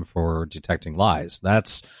algorithm for detecting lies?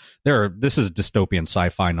 This is dystopian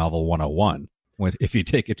sci-fi novel 101 if you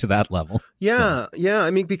take it to that level. Yeah. Yeah.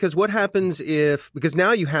 I mean, because what happens because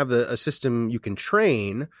now you have a system you can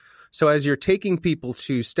train. So as you're taking people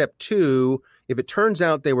to step two, if it turns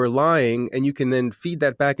out they were lying, and you can then feed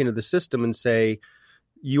that back into the system and say,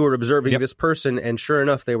 you were observing this person, and sure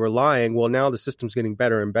enough, they were lying. Well, now the system's getting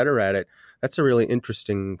better and better at it. That's a really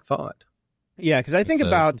interesting thought. Yeah, because I think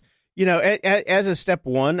about, as a step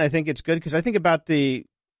one, I think it's good because I think about the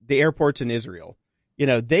airports in Israel.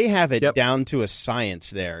 They have it down to a science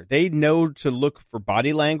there. They know to look for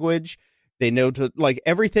body language. They know to,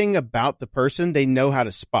 everything about the person, they know how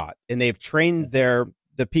to spot. And they've trained the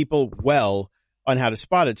people well on how to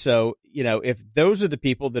spot it. So, if those are the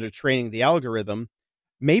people that are training the algorithm,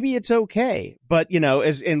 maybe it's okay. But,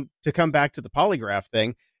 and to come back to the polygraph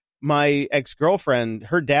thing, my ex-girlfriend,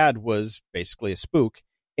 her dad was basically a spook,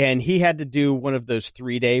 and he had to do one of those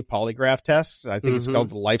 3-day polygraph tests. I think it's called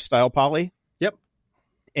the lifestyle poly. Yep.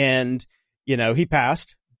 And, he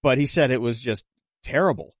passed, but he said it was just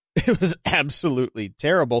terrible. It was absolutely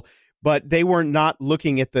terrible. But they were not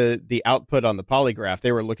looking at the output on the polygraph.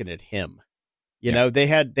 They were looking at him. They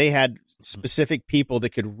had specific people that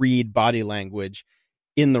could read body language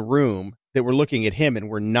in the room that were looking at him and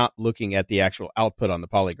were not looking at the actual output on the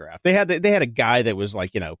polygraph. They had a guy that was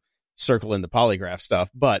circling the polygraph stuff,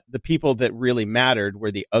 but the people that really mattered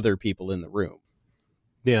were the other people in the room.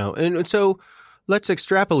 Yeah. And so let's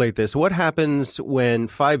extrapolate this. What happens when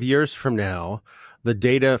 5 years from now, the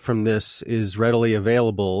data from this is readily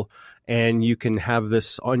available and you can have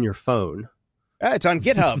this on your phone? It's on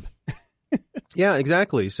GitHub. Yeah,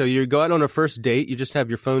 exactly. So you go out on a first date, you just have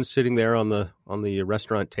your phone sitting there on the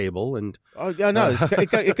restaurant table, and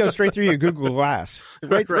it goes straight through your Google Glass,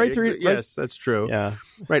 right through. Yes, that's true. Yeah,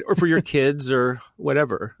 right. Or for your kids or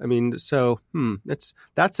whatever. I mean, so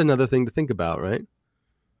that's another thing to think about, right?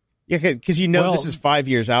 Yeah, because this is 5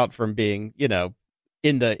 years out from being in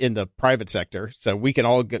the private sector, so we can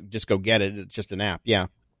all just go get it. It's just an app. Yeah.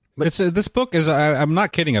 But this book is, I'm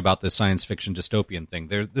not kidding about this science fiction dystopian thing.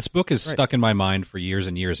 This book is stuck in my mind for years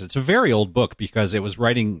and years. It's a very old book because it was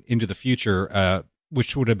writing into the future,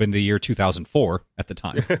 which would have been the year 2004 at the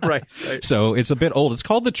time. Right. So it's a bit old. It's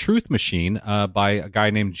called The Truth Machine by a guy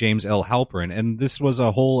named James L. Halperin. And this was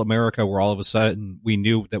a whole America where all of a sudden we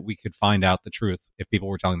knew that we could find out the truth if people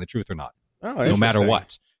were telling the truth or not, no matter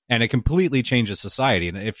what. And it completely changes society.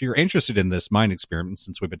 And if you're interested in this mind experiment,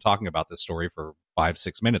 since we've been talking about this story for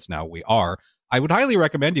 5-6 minutes now, I would highly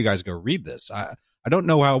recommend you guys go read this. I don't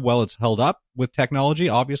know how well it's held up with technology,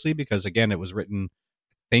 obviously, because, again, it was written,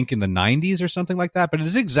 I think, in the 90s or something like that. But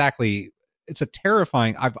it's a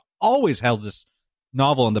terrifying, I've always held this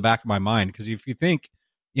novel in the back of my mind, because if you think,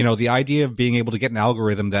 the idea of being able to get an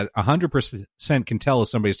algorithm that 100% can tell if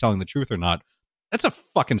somebody's telling the truth or not, that's a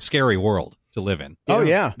fucking scary world to live in. Oh,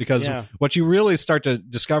 yeah. Because what you really start to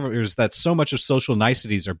discover is that so much of social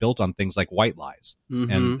niceties are built on things like white lies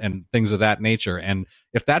and things of that nature. And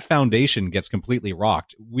if that foundation gets completely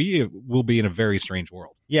rocked, we will be in a very strange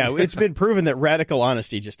world. Yeah, it's been proven that radical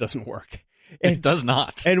honesty just doesn't work. It does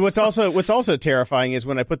not. And what's also terrifying is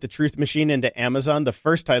when I put The Truth Machine into Amazon, the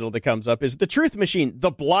first title that comes up is The Truth Machine,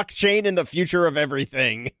 the blockchain and the future of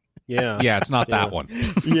everything. Yeah, it's not that one.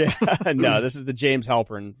 Yeah, no, this is the James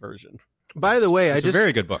Halperin version. By the way, it's a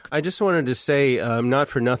very good book. I just wanted to say, not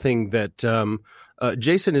for nothing, that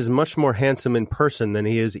Jason is much more handsome in person than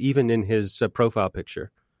he is even in his profile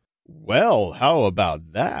picture. Well, how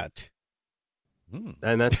about that?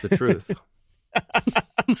 And that's the truth.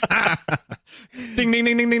 Ding, ding,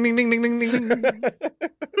 ding, ding, ding, ding, ding, ding, ding, ding.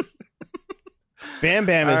 Bam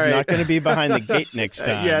Bam is not going to be behind the gate next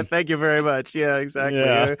time. Yeah, thank you very much. Yeah, exactly.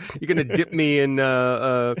 Yeah. You're going to dip me in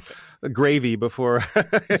gravy before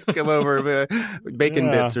I come over, bacon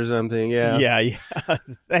bits or something. Yeah.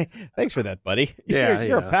 Thanks for that, buddy. Yeah,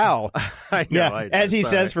 you're a pal. I know. I know. As he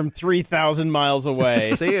says, from 3,000 miles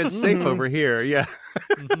away. See, it's safe over here. Yeah.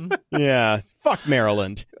 Yeah. Fuck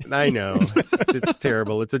Maryland. I know. It's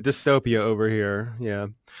terrible. It's a dystopia over here. Yeah.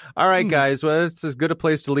 All right, guys. Well, it's as good a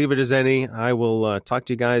place to leave it as any. I will talk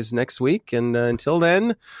to you guys next week. And until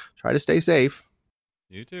then, try to stay safe.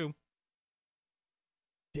 You too.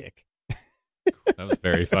 Dick. That was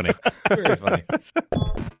very funny. Very funny.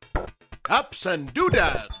 Ups and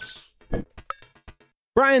doodads.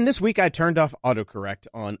 Brian, this week I turned off autocorrect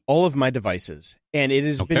on all of my devices, and it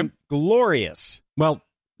has been glorious. Well,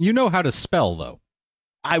 you know how to spell, though.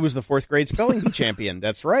 I was the 4th grade spelling bee champion.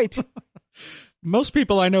 That's right. Most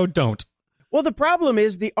people I know don't. Well, the problem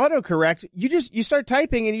is the autocorrect, you start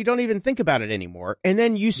typing and you don't even think about it anymore. And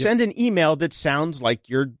then you send an email that sounds like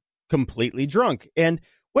you're completely drunk. And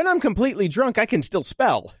when I'm completely drunk, I can still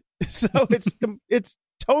spell. So it's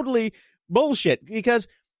totally bullshit, because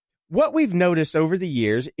what we've noticed over the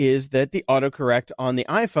years is that the autocorrect on the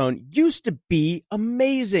iPhone used to be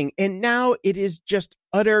amazing, and now it is just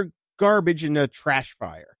utter garbage in a trash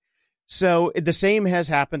fire. So the same has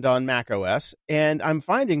happened on Mac OS, and I'm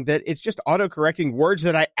finding that it's just auto-correcting words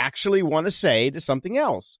that I actually want to say to something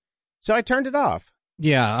else. So I turned it off.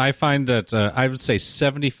 Yeah, I find that I would say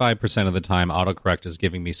 75% of the time autocorrect is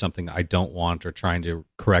giving me something I don't want or trying to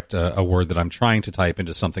correct a word that I'm trying to type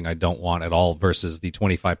into something I don't want at all versus the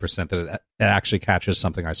 25% that it actually catches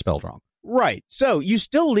something I spelled wrong. Right. So you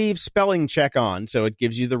still leave spelling check on, so it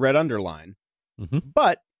gives you the red underline. Mm-hmm.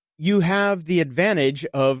 But you have the advantage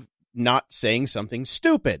of not saying something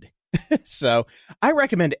stupid. So I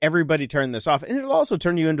recommend everybody turn this off. And it'll also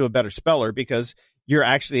turn you into a better speller because you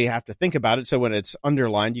actually have to think about it. So when it's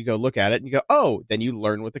underlined, you go look at it and you go, oh, then you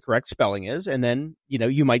learn what the correct spelling is. And then,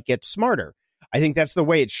 you might get smarter. I think that's the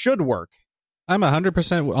way it should work. I'm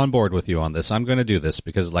 100% on board with you on this. I'm going to do this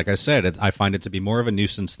because, like I said, I find it to be more of a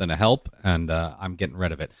nuisance than a help, and I'm getting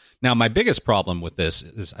rid of it. Now, my biggest problem with this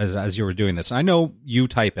is, as you were doing this, I know you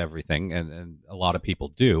type everything, and a lot of people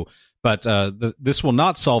do, but this will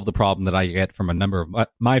not solve the problem that I get from a number of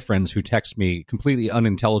my friends who text me completely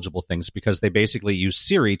unintelligible things because they basically use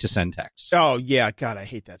Siri to send texts. Oh, yeah. God, I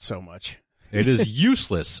hate that so much. It is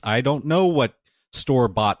useless. I don't know what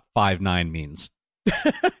store-bought 59 means.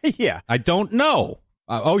 Yeah. I don't know.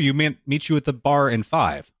 You meant meet you at the bar in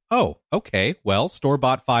 5. Oh, okay. Well,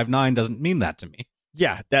 store-bought 59 doesn't mean that to me.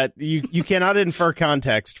 Yeah, that you cannot infer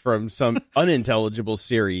context from some unintelligible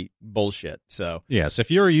Siri bullshit. So yes, if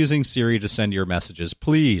you're using Siri to send your messages,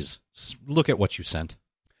 please look at what you sent.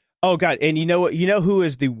 Oh God, and you know what? You know who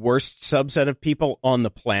is the worst subset of people on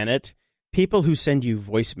the planet? People who send you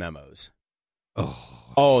voice memos.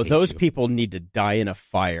 Oh, those people need to die in a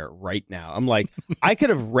fire right now. I'm like, I could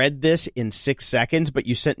have read this in 6 seconds, but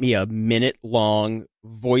you sent me a minute-long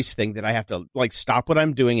voice thing that I have to stop what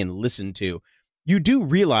I'm doing and listen to. You do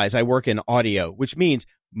realize I work in audio, which means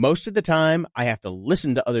most of the time I have to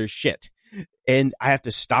listen to other shit. And I have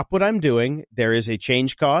to stop what I'm doing. There is a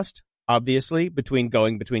change cost, obviously, between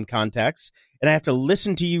contexts. And I have to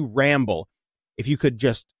listen to you ramble. If you could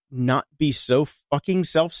just not be so fucking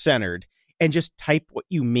self-centered and just type what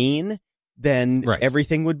you mean, then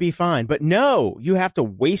everything would be fine. But no, you have to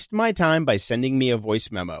waste my time by sending me a voice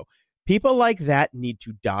memo. People like that need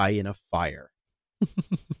to die in a fire.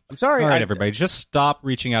 I'm sorry. All right, everybody, just stop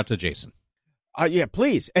reaching out to Jason. Yeah,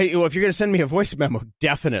 please. Hey, well, if you're going to send me a voice memo,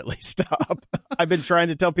 definitely stop. I've been trying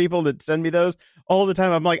to tell people to send me those all the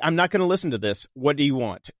time. I'm like, I'm not going to listen to this. What do you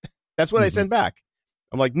want? That's what I send back.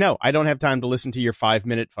 I'm like, no, I don't have time to listen to your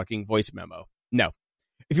 5-minute fucking voice memo. No.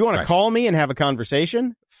 If you want to call me and have a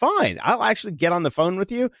conversation, fine. I'll actually get on the phone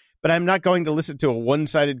with you, but I'm not going to listen to a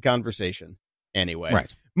one-sided conversation anyway.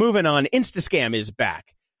 Right. Moving on, InstaScam is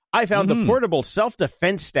back. I found the portable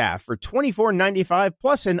self-defense staff for $24.95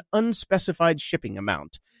 plus an unspecified shipping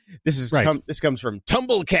amount. This comes from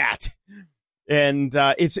Tumblecat, and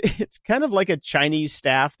it's kind of like a Chinese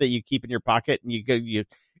staff that you keep in your pocket, and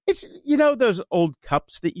it's those old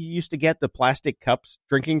cups that you used to get, the plastic cups,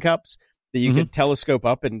 drinking cups that you could telescope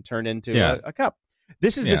up and turn into a cup.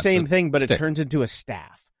 This is the same thing, but it turns into a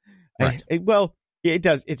staff. Right. It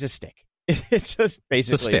does. It's a stick. It's just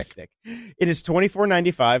basically a stick. It is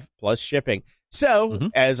 $24.95 plus shipping. So,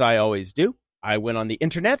 as I always do, I went on the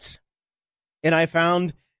internets and I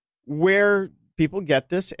found where people get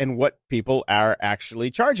this and what people are actually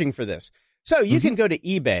charging for this. So you can go to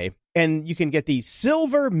eBay and you can get the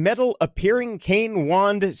silver metal appearing cane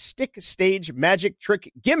wand stick stage magic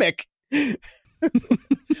trick gimmick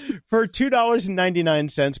for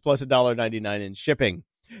 $2.99 plus $1.99 in shipping.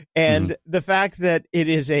 And the fact that it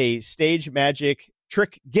is a stage magic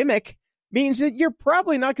trick gimmick means that you're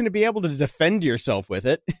probably not going to be able to defend yourself with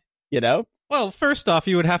it, Well, first off,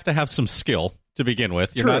 you would have to have some skill to begin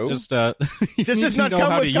with. You're not just you this does not know come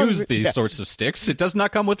how with to use these sorts of sticks. It does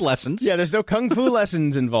not come with lessons. Yeah, there's no kung fu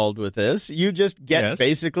lessons involved with this. You just get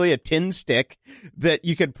basically a tin stick that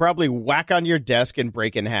you could probably whack on your desk and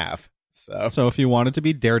break in half. So if you wanted to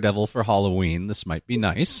be Daredevil for Halloween, this might be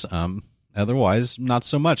nice. Otherwise, not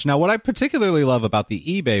so much. Now, what I particularly love about the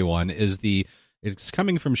eBay one is it's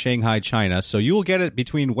coming from Shanghai, China, so you will get it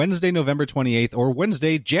between Wednesday, November 28th or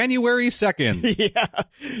Wednesday, January 2nd.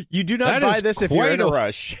 Yeah, you do not buy this if you're in a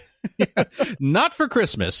rush. Yeah, not for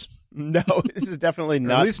Christmas. No, this is definitely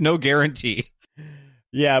not. At least no guarantee.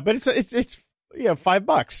 Yeah, but it's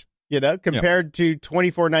 $5, compared to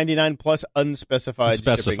 $24.99 plus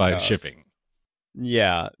unspecified shipping.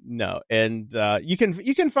 Yeah, no, and you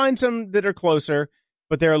can find some that are closer,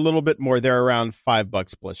 but they're a little bit more. They're around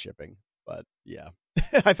 $5 plus shipping. But yeah,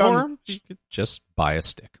 I found. Or you could just buy a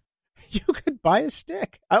stick. You could buy a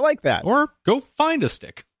stick. I like that. Or go find a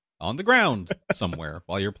stick on the ground somewhere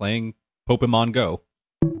while you're playing Pokemon Go.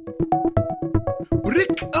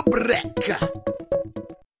 Brick a break.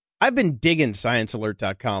 I've been digging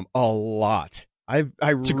ScienceAlert.com a lot.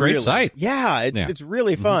 It's a great site. Yeah, it's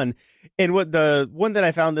really fun. And what the one that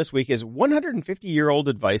I found this week is 150-year-old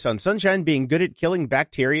advice on sunshine being good at killing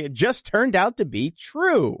bacteria just turned out to be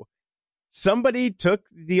true. Somebody took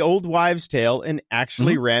the old wives' tale and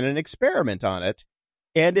actually ran an experiment on it.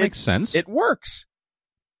 And it makes sense. It works.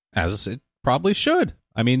 As it probably should.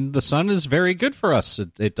 I mean, the sun is very good for us.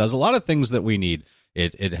 It does a lot of things that we need.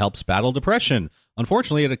 It helps battle depression.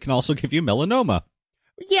 Unfortunately, it can also give you melanoma.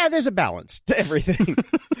 Yeah, there's a balance to everything.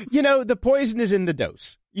 The poison is in the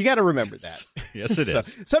dose. You got to remember that. Yes, it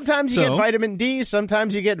is. Sometimes you get vitamin D,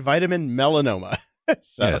 sometimes you get vitamin melanoma.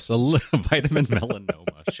 Yes, vitamin melanoma.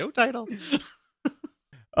 Show title.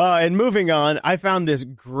 And moving on, I found this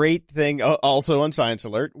great thing also on Science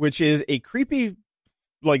Alert, which is a creepy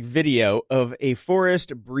video of a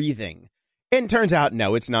forest breathing. And it turns out,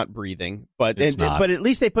 no, it's not breathing, but at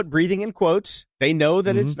least they put breathing in quotes. They know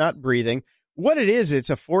that it's not breathing. What it is, it's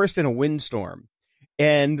a forest in a windstorm.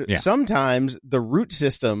 And sometimes the root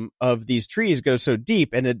system of these trees goes so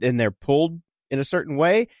deep and they're pulled in a certain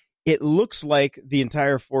way, it looks like the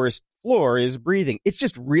entire forest floor is breathing. It's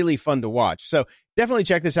just really fun to watch. So definitely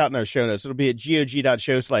check this out in our show notes. It'll be at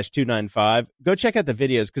gog.show/295. Go check out the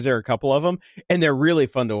videos because there are a couple of them and they're really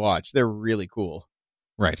fun to watch. They're really cool.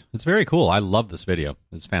 Right. It's very cool. I love this video.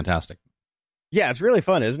 It's fantastic. Yeah, it's really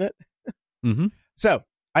fun, isn't it? Mm-hmm. So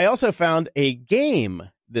I also found a game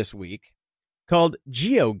this week called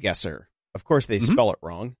GeoGuessr. Of course, they spell it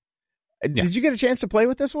wrong. Yeah. Did you get a chance to play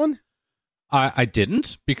with this one? I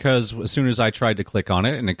didn't, because as soon as I tried to click on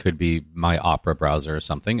it, and it could be my Opera browser or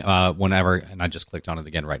something, and I just clicked on it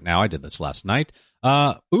again right now. I did this last night.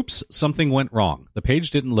 Oops, something went wrong. The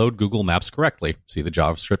page didn't load Google Maps correctly. See the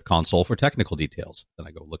JavaScript console for technical details. Then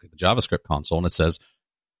I go look at the JavaScript console, and it says,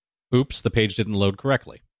 oops, the page didn't load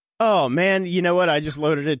correctly. Oh, man, you know what? I just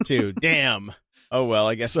loaded it too. Damn. Oh, well,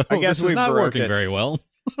 I guess this we is not broke working it very well.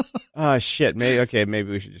 Oh, shit. Maybe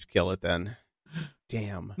we should just kill it then.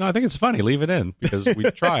 Damn. No, I think it's funny. Leave it in, because we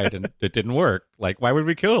tried and it didn't work. Like, why would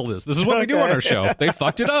we kill this? This is what we do on our show. They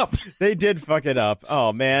fucked it up. They did fuck it up.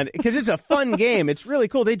 Oh, man. Because it's a fun game. It's really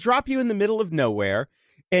cool. They drop you in the middle of nowhere,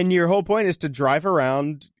 and your whole point is to drive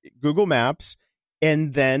around Google Maps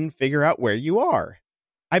and then figure out where you are.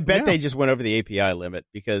 I bet they just went over the API limit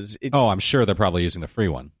because I'm sure they're probably using the free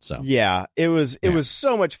one. So yeah, it was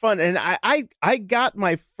so much fun. And I got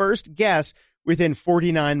my first guess within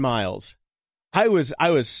 49 miles. I was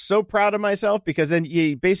so proud of myself, because then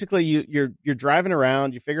you're driving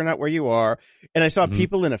around, you're figuring out where you are. And I saw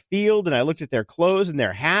people in a field, and I looked at their clothes and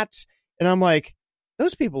their hats, and I'm like,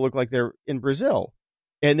 those people look like they're in Brazil.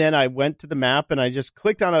 And then I went to the map and I just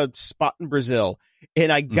clicked on a spot in Brazil,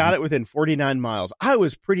 and I got it within 49 miles. I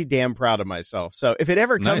was pretty damn proud of myself. So if it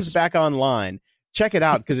ever comes back online, check it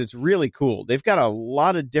out, because it's really cool. They've got a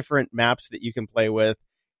lot of different maps that you can play with,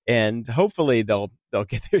 and hopefully they'll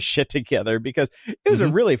get their shit together, because it was a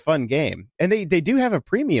really fun game. And they do have a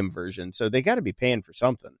premium version, so they got to be paying for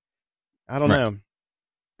something. I don't know.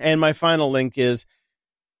 And my final link is...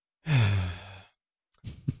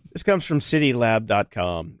 This comes from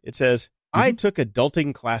citylab.com. It says, I took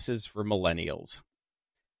adulting classes for millennials.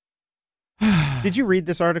 Did you read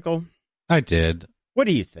this article? I did. What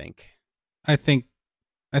do you think? I think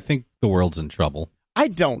the world's in trouble. I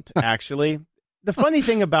don't, actually. The funny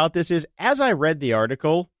thing about this is, as I read the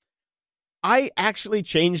article, I actually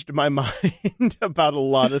changed my mind about a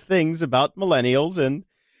lot of things about millennials and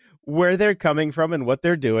where they're coming from and what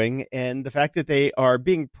they're doing. And the fact that they are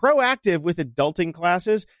being proactive with adulting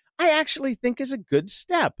classes, I actually think is a good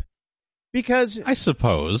step, because I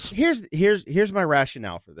suppose here's my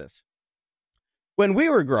rationale for this. When we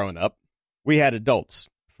were growing up, we had adults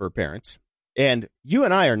for parents, and you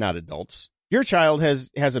and I are not adults. Your child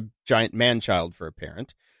has a giant man child for a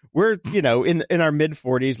parent. We're, in our mid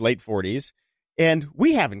 40s, late 40s, and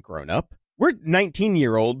we haven't grown up. We're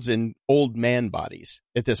 19-year-olds in old man bodies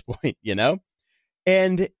at this point,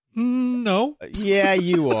 And no. Yeah,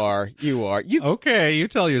 you are. Okay, you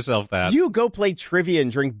tell yourself that. You go play trivia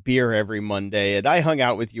and drink beer every Monday, and I hung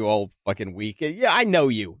out with you all fucking week. Yeah, I know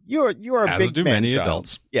you. You are a As big do man many child.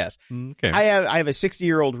 adults. Yes. Okay. I have a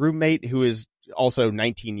 60-year-old roommate who is also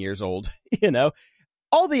 19 years old.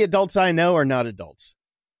 All the adults I know are not adults,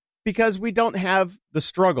 because we don't have the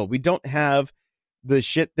struggle. We don't have the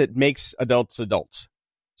shit that makes adults adults.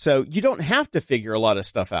 So you don't have to figure a lot of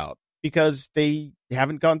stuff out, because they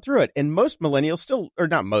haven't gone through it. And most millennials still, or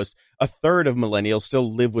not most, a third of millennials still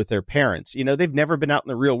live with their parents. They've never been out in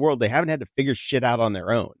the real world. They haven't had to figure shit out on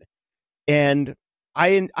their own. And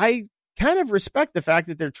I kind of respect the fact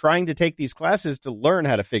that they're trying to take these classes to learn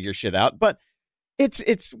how to figure shit out. But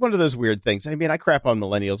it's one of those weird things. I mean, I crap on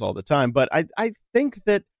millennials all the time, but I think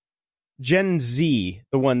that Gen Z,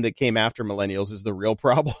 the one that came after millennials, is the real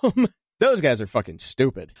problem. Those guys are fucking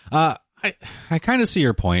stupid. I kind of see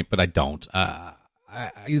your point, but I don't.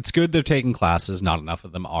 It's good they're taking classes. Not enough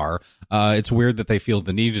of them are. It's weird that they feel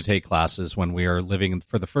the need to take classes when we are living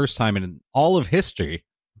for the first time in all of history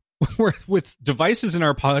with devices in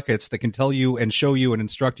our pockets that can tell you and show you and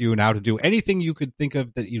instruct you on how to do anything you could think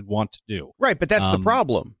of that you'd want to do. Right, but that's the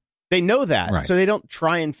problem. They know that, right. So they don't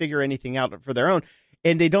try and figure anything out for their own,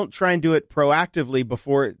 and they don't try and do it proactively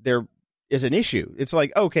before there is an issue. It's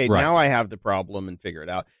like, okay, right. Now I have the problem and figure it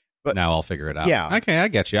out. But now I'll figure it out. Yeah. Okay, I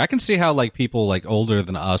get you. I can see how like people like older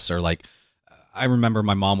than us are like, I remember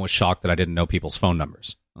my mom was shocked that I didn't know people's phone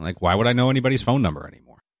numbers. I'm like, why would I know anybody's phone number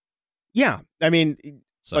anymore? Yeah. I mean,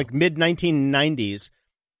 like mid-1990s,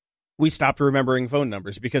 we stopped remembering phone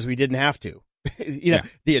numbers because we didn't have to.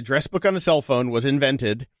 The address book on a cell phone was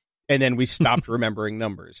invented, and then we stopped remembering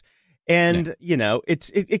numbers. And,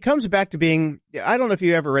 it comes back to being, I don't know if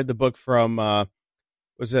you ever read the book from...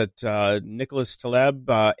 was it Nicholas Taleb,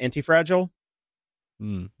 Anti-Fragile?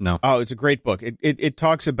 No. Oh, it's a great book. It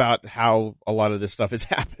talks about how a lot of this stuff is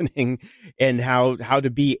happening and how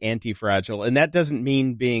to be anti-fragile. And that doesn't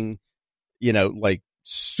mean being, like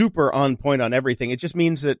super on point on everything. It just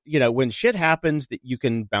means that, when shit happens, that you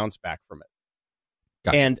can bounce back from it.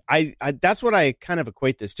 Gotcha. And I that's what I kind of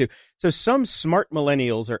equate this to. So some smart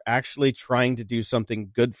millennials are actually trying to do something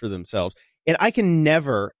good for themselves. And I can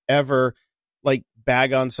never, ever like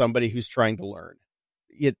bag on somebody who's trying to learn.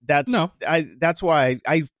 That's why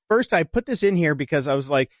I put this in here because I was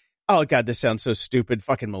like, oh God, this sounds so stupid.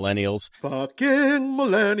 Fucking millennials. Fucking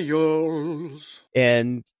millennials.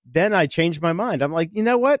 And then I changed my mind. I'm like, you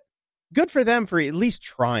know what? Good for them for at least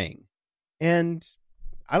trying. And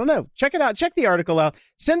I don't know. Check it out. Check the article out.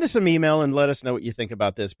 Send us some email and let us know what you think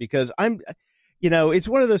about this, because it's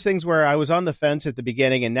one of those things where I was on the fence at the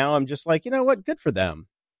beginning and now I'm just like, you know what? Good for them.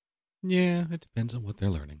 Yeah, it depends on what they're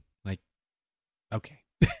learning. Like, okay.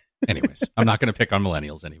 Anyways, I'm not going to pick on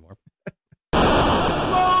millennials anymore.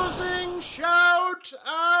 Closing shout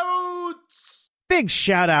outs. Big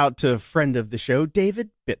shout out to friend of the show,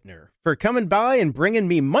 David Bittner, for coming by and bringing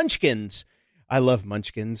me munchkins. I love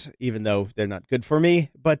munchkins, even though they're not good for me.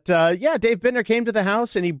 But Dave Bittner came to the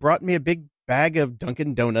house and he brought me a big bag of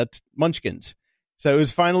Dunkin' Donuts munchkins. So it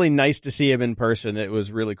was finally nice to see him in person. It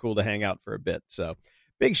was really cool to hang out for a bit. So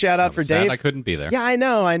big shout out for Dave. I couldn't be there. Yeah, I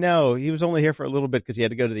know. He was only here for a little bit because he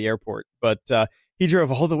had to go to the airport, but he drove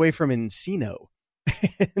all the way from Encino,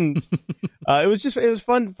 and it was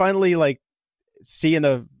fun finally like seeing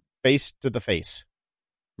a face to the face.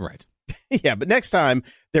 Right. Yeah, but next time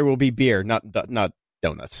there will be beer, not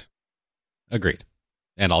donuts. Agreed.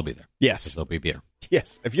 And I'll be there. Yes, there'll be beer.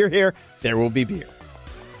 Yes, if you're here, there will be beer.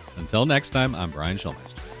 Until next time, I'm Brian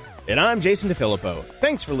Schulmeister. And I'm Jason DeFilippo.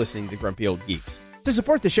 Thanks for listening to Grumpy Old Geeks. To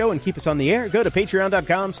support the show and keep us on the air, go to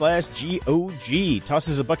patreon.com/GOG. Toss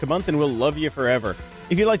us $1 a month and we'll love you forever.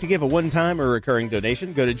 If you'd like to give a one-time or recurring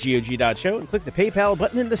donation, go to GOG.show and click the PayPal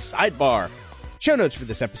button in the sidebar. Show notes for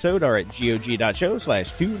this episode are at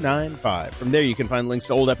GOG.show/295. From there, you can find links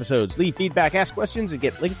to old episodes, leave feedback, ask questions, and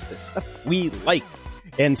get links to stuff we like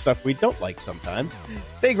and stuff we don't like sometimes.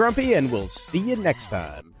 Stay grumpy, and we'll see you next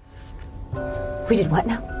time. We did what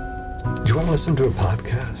now? Do you want to listen to a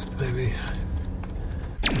podcast, baby?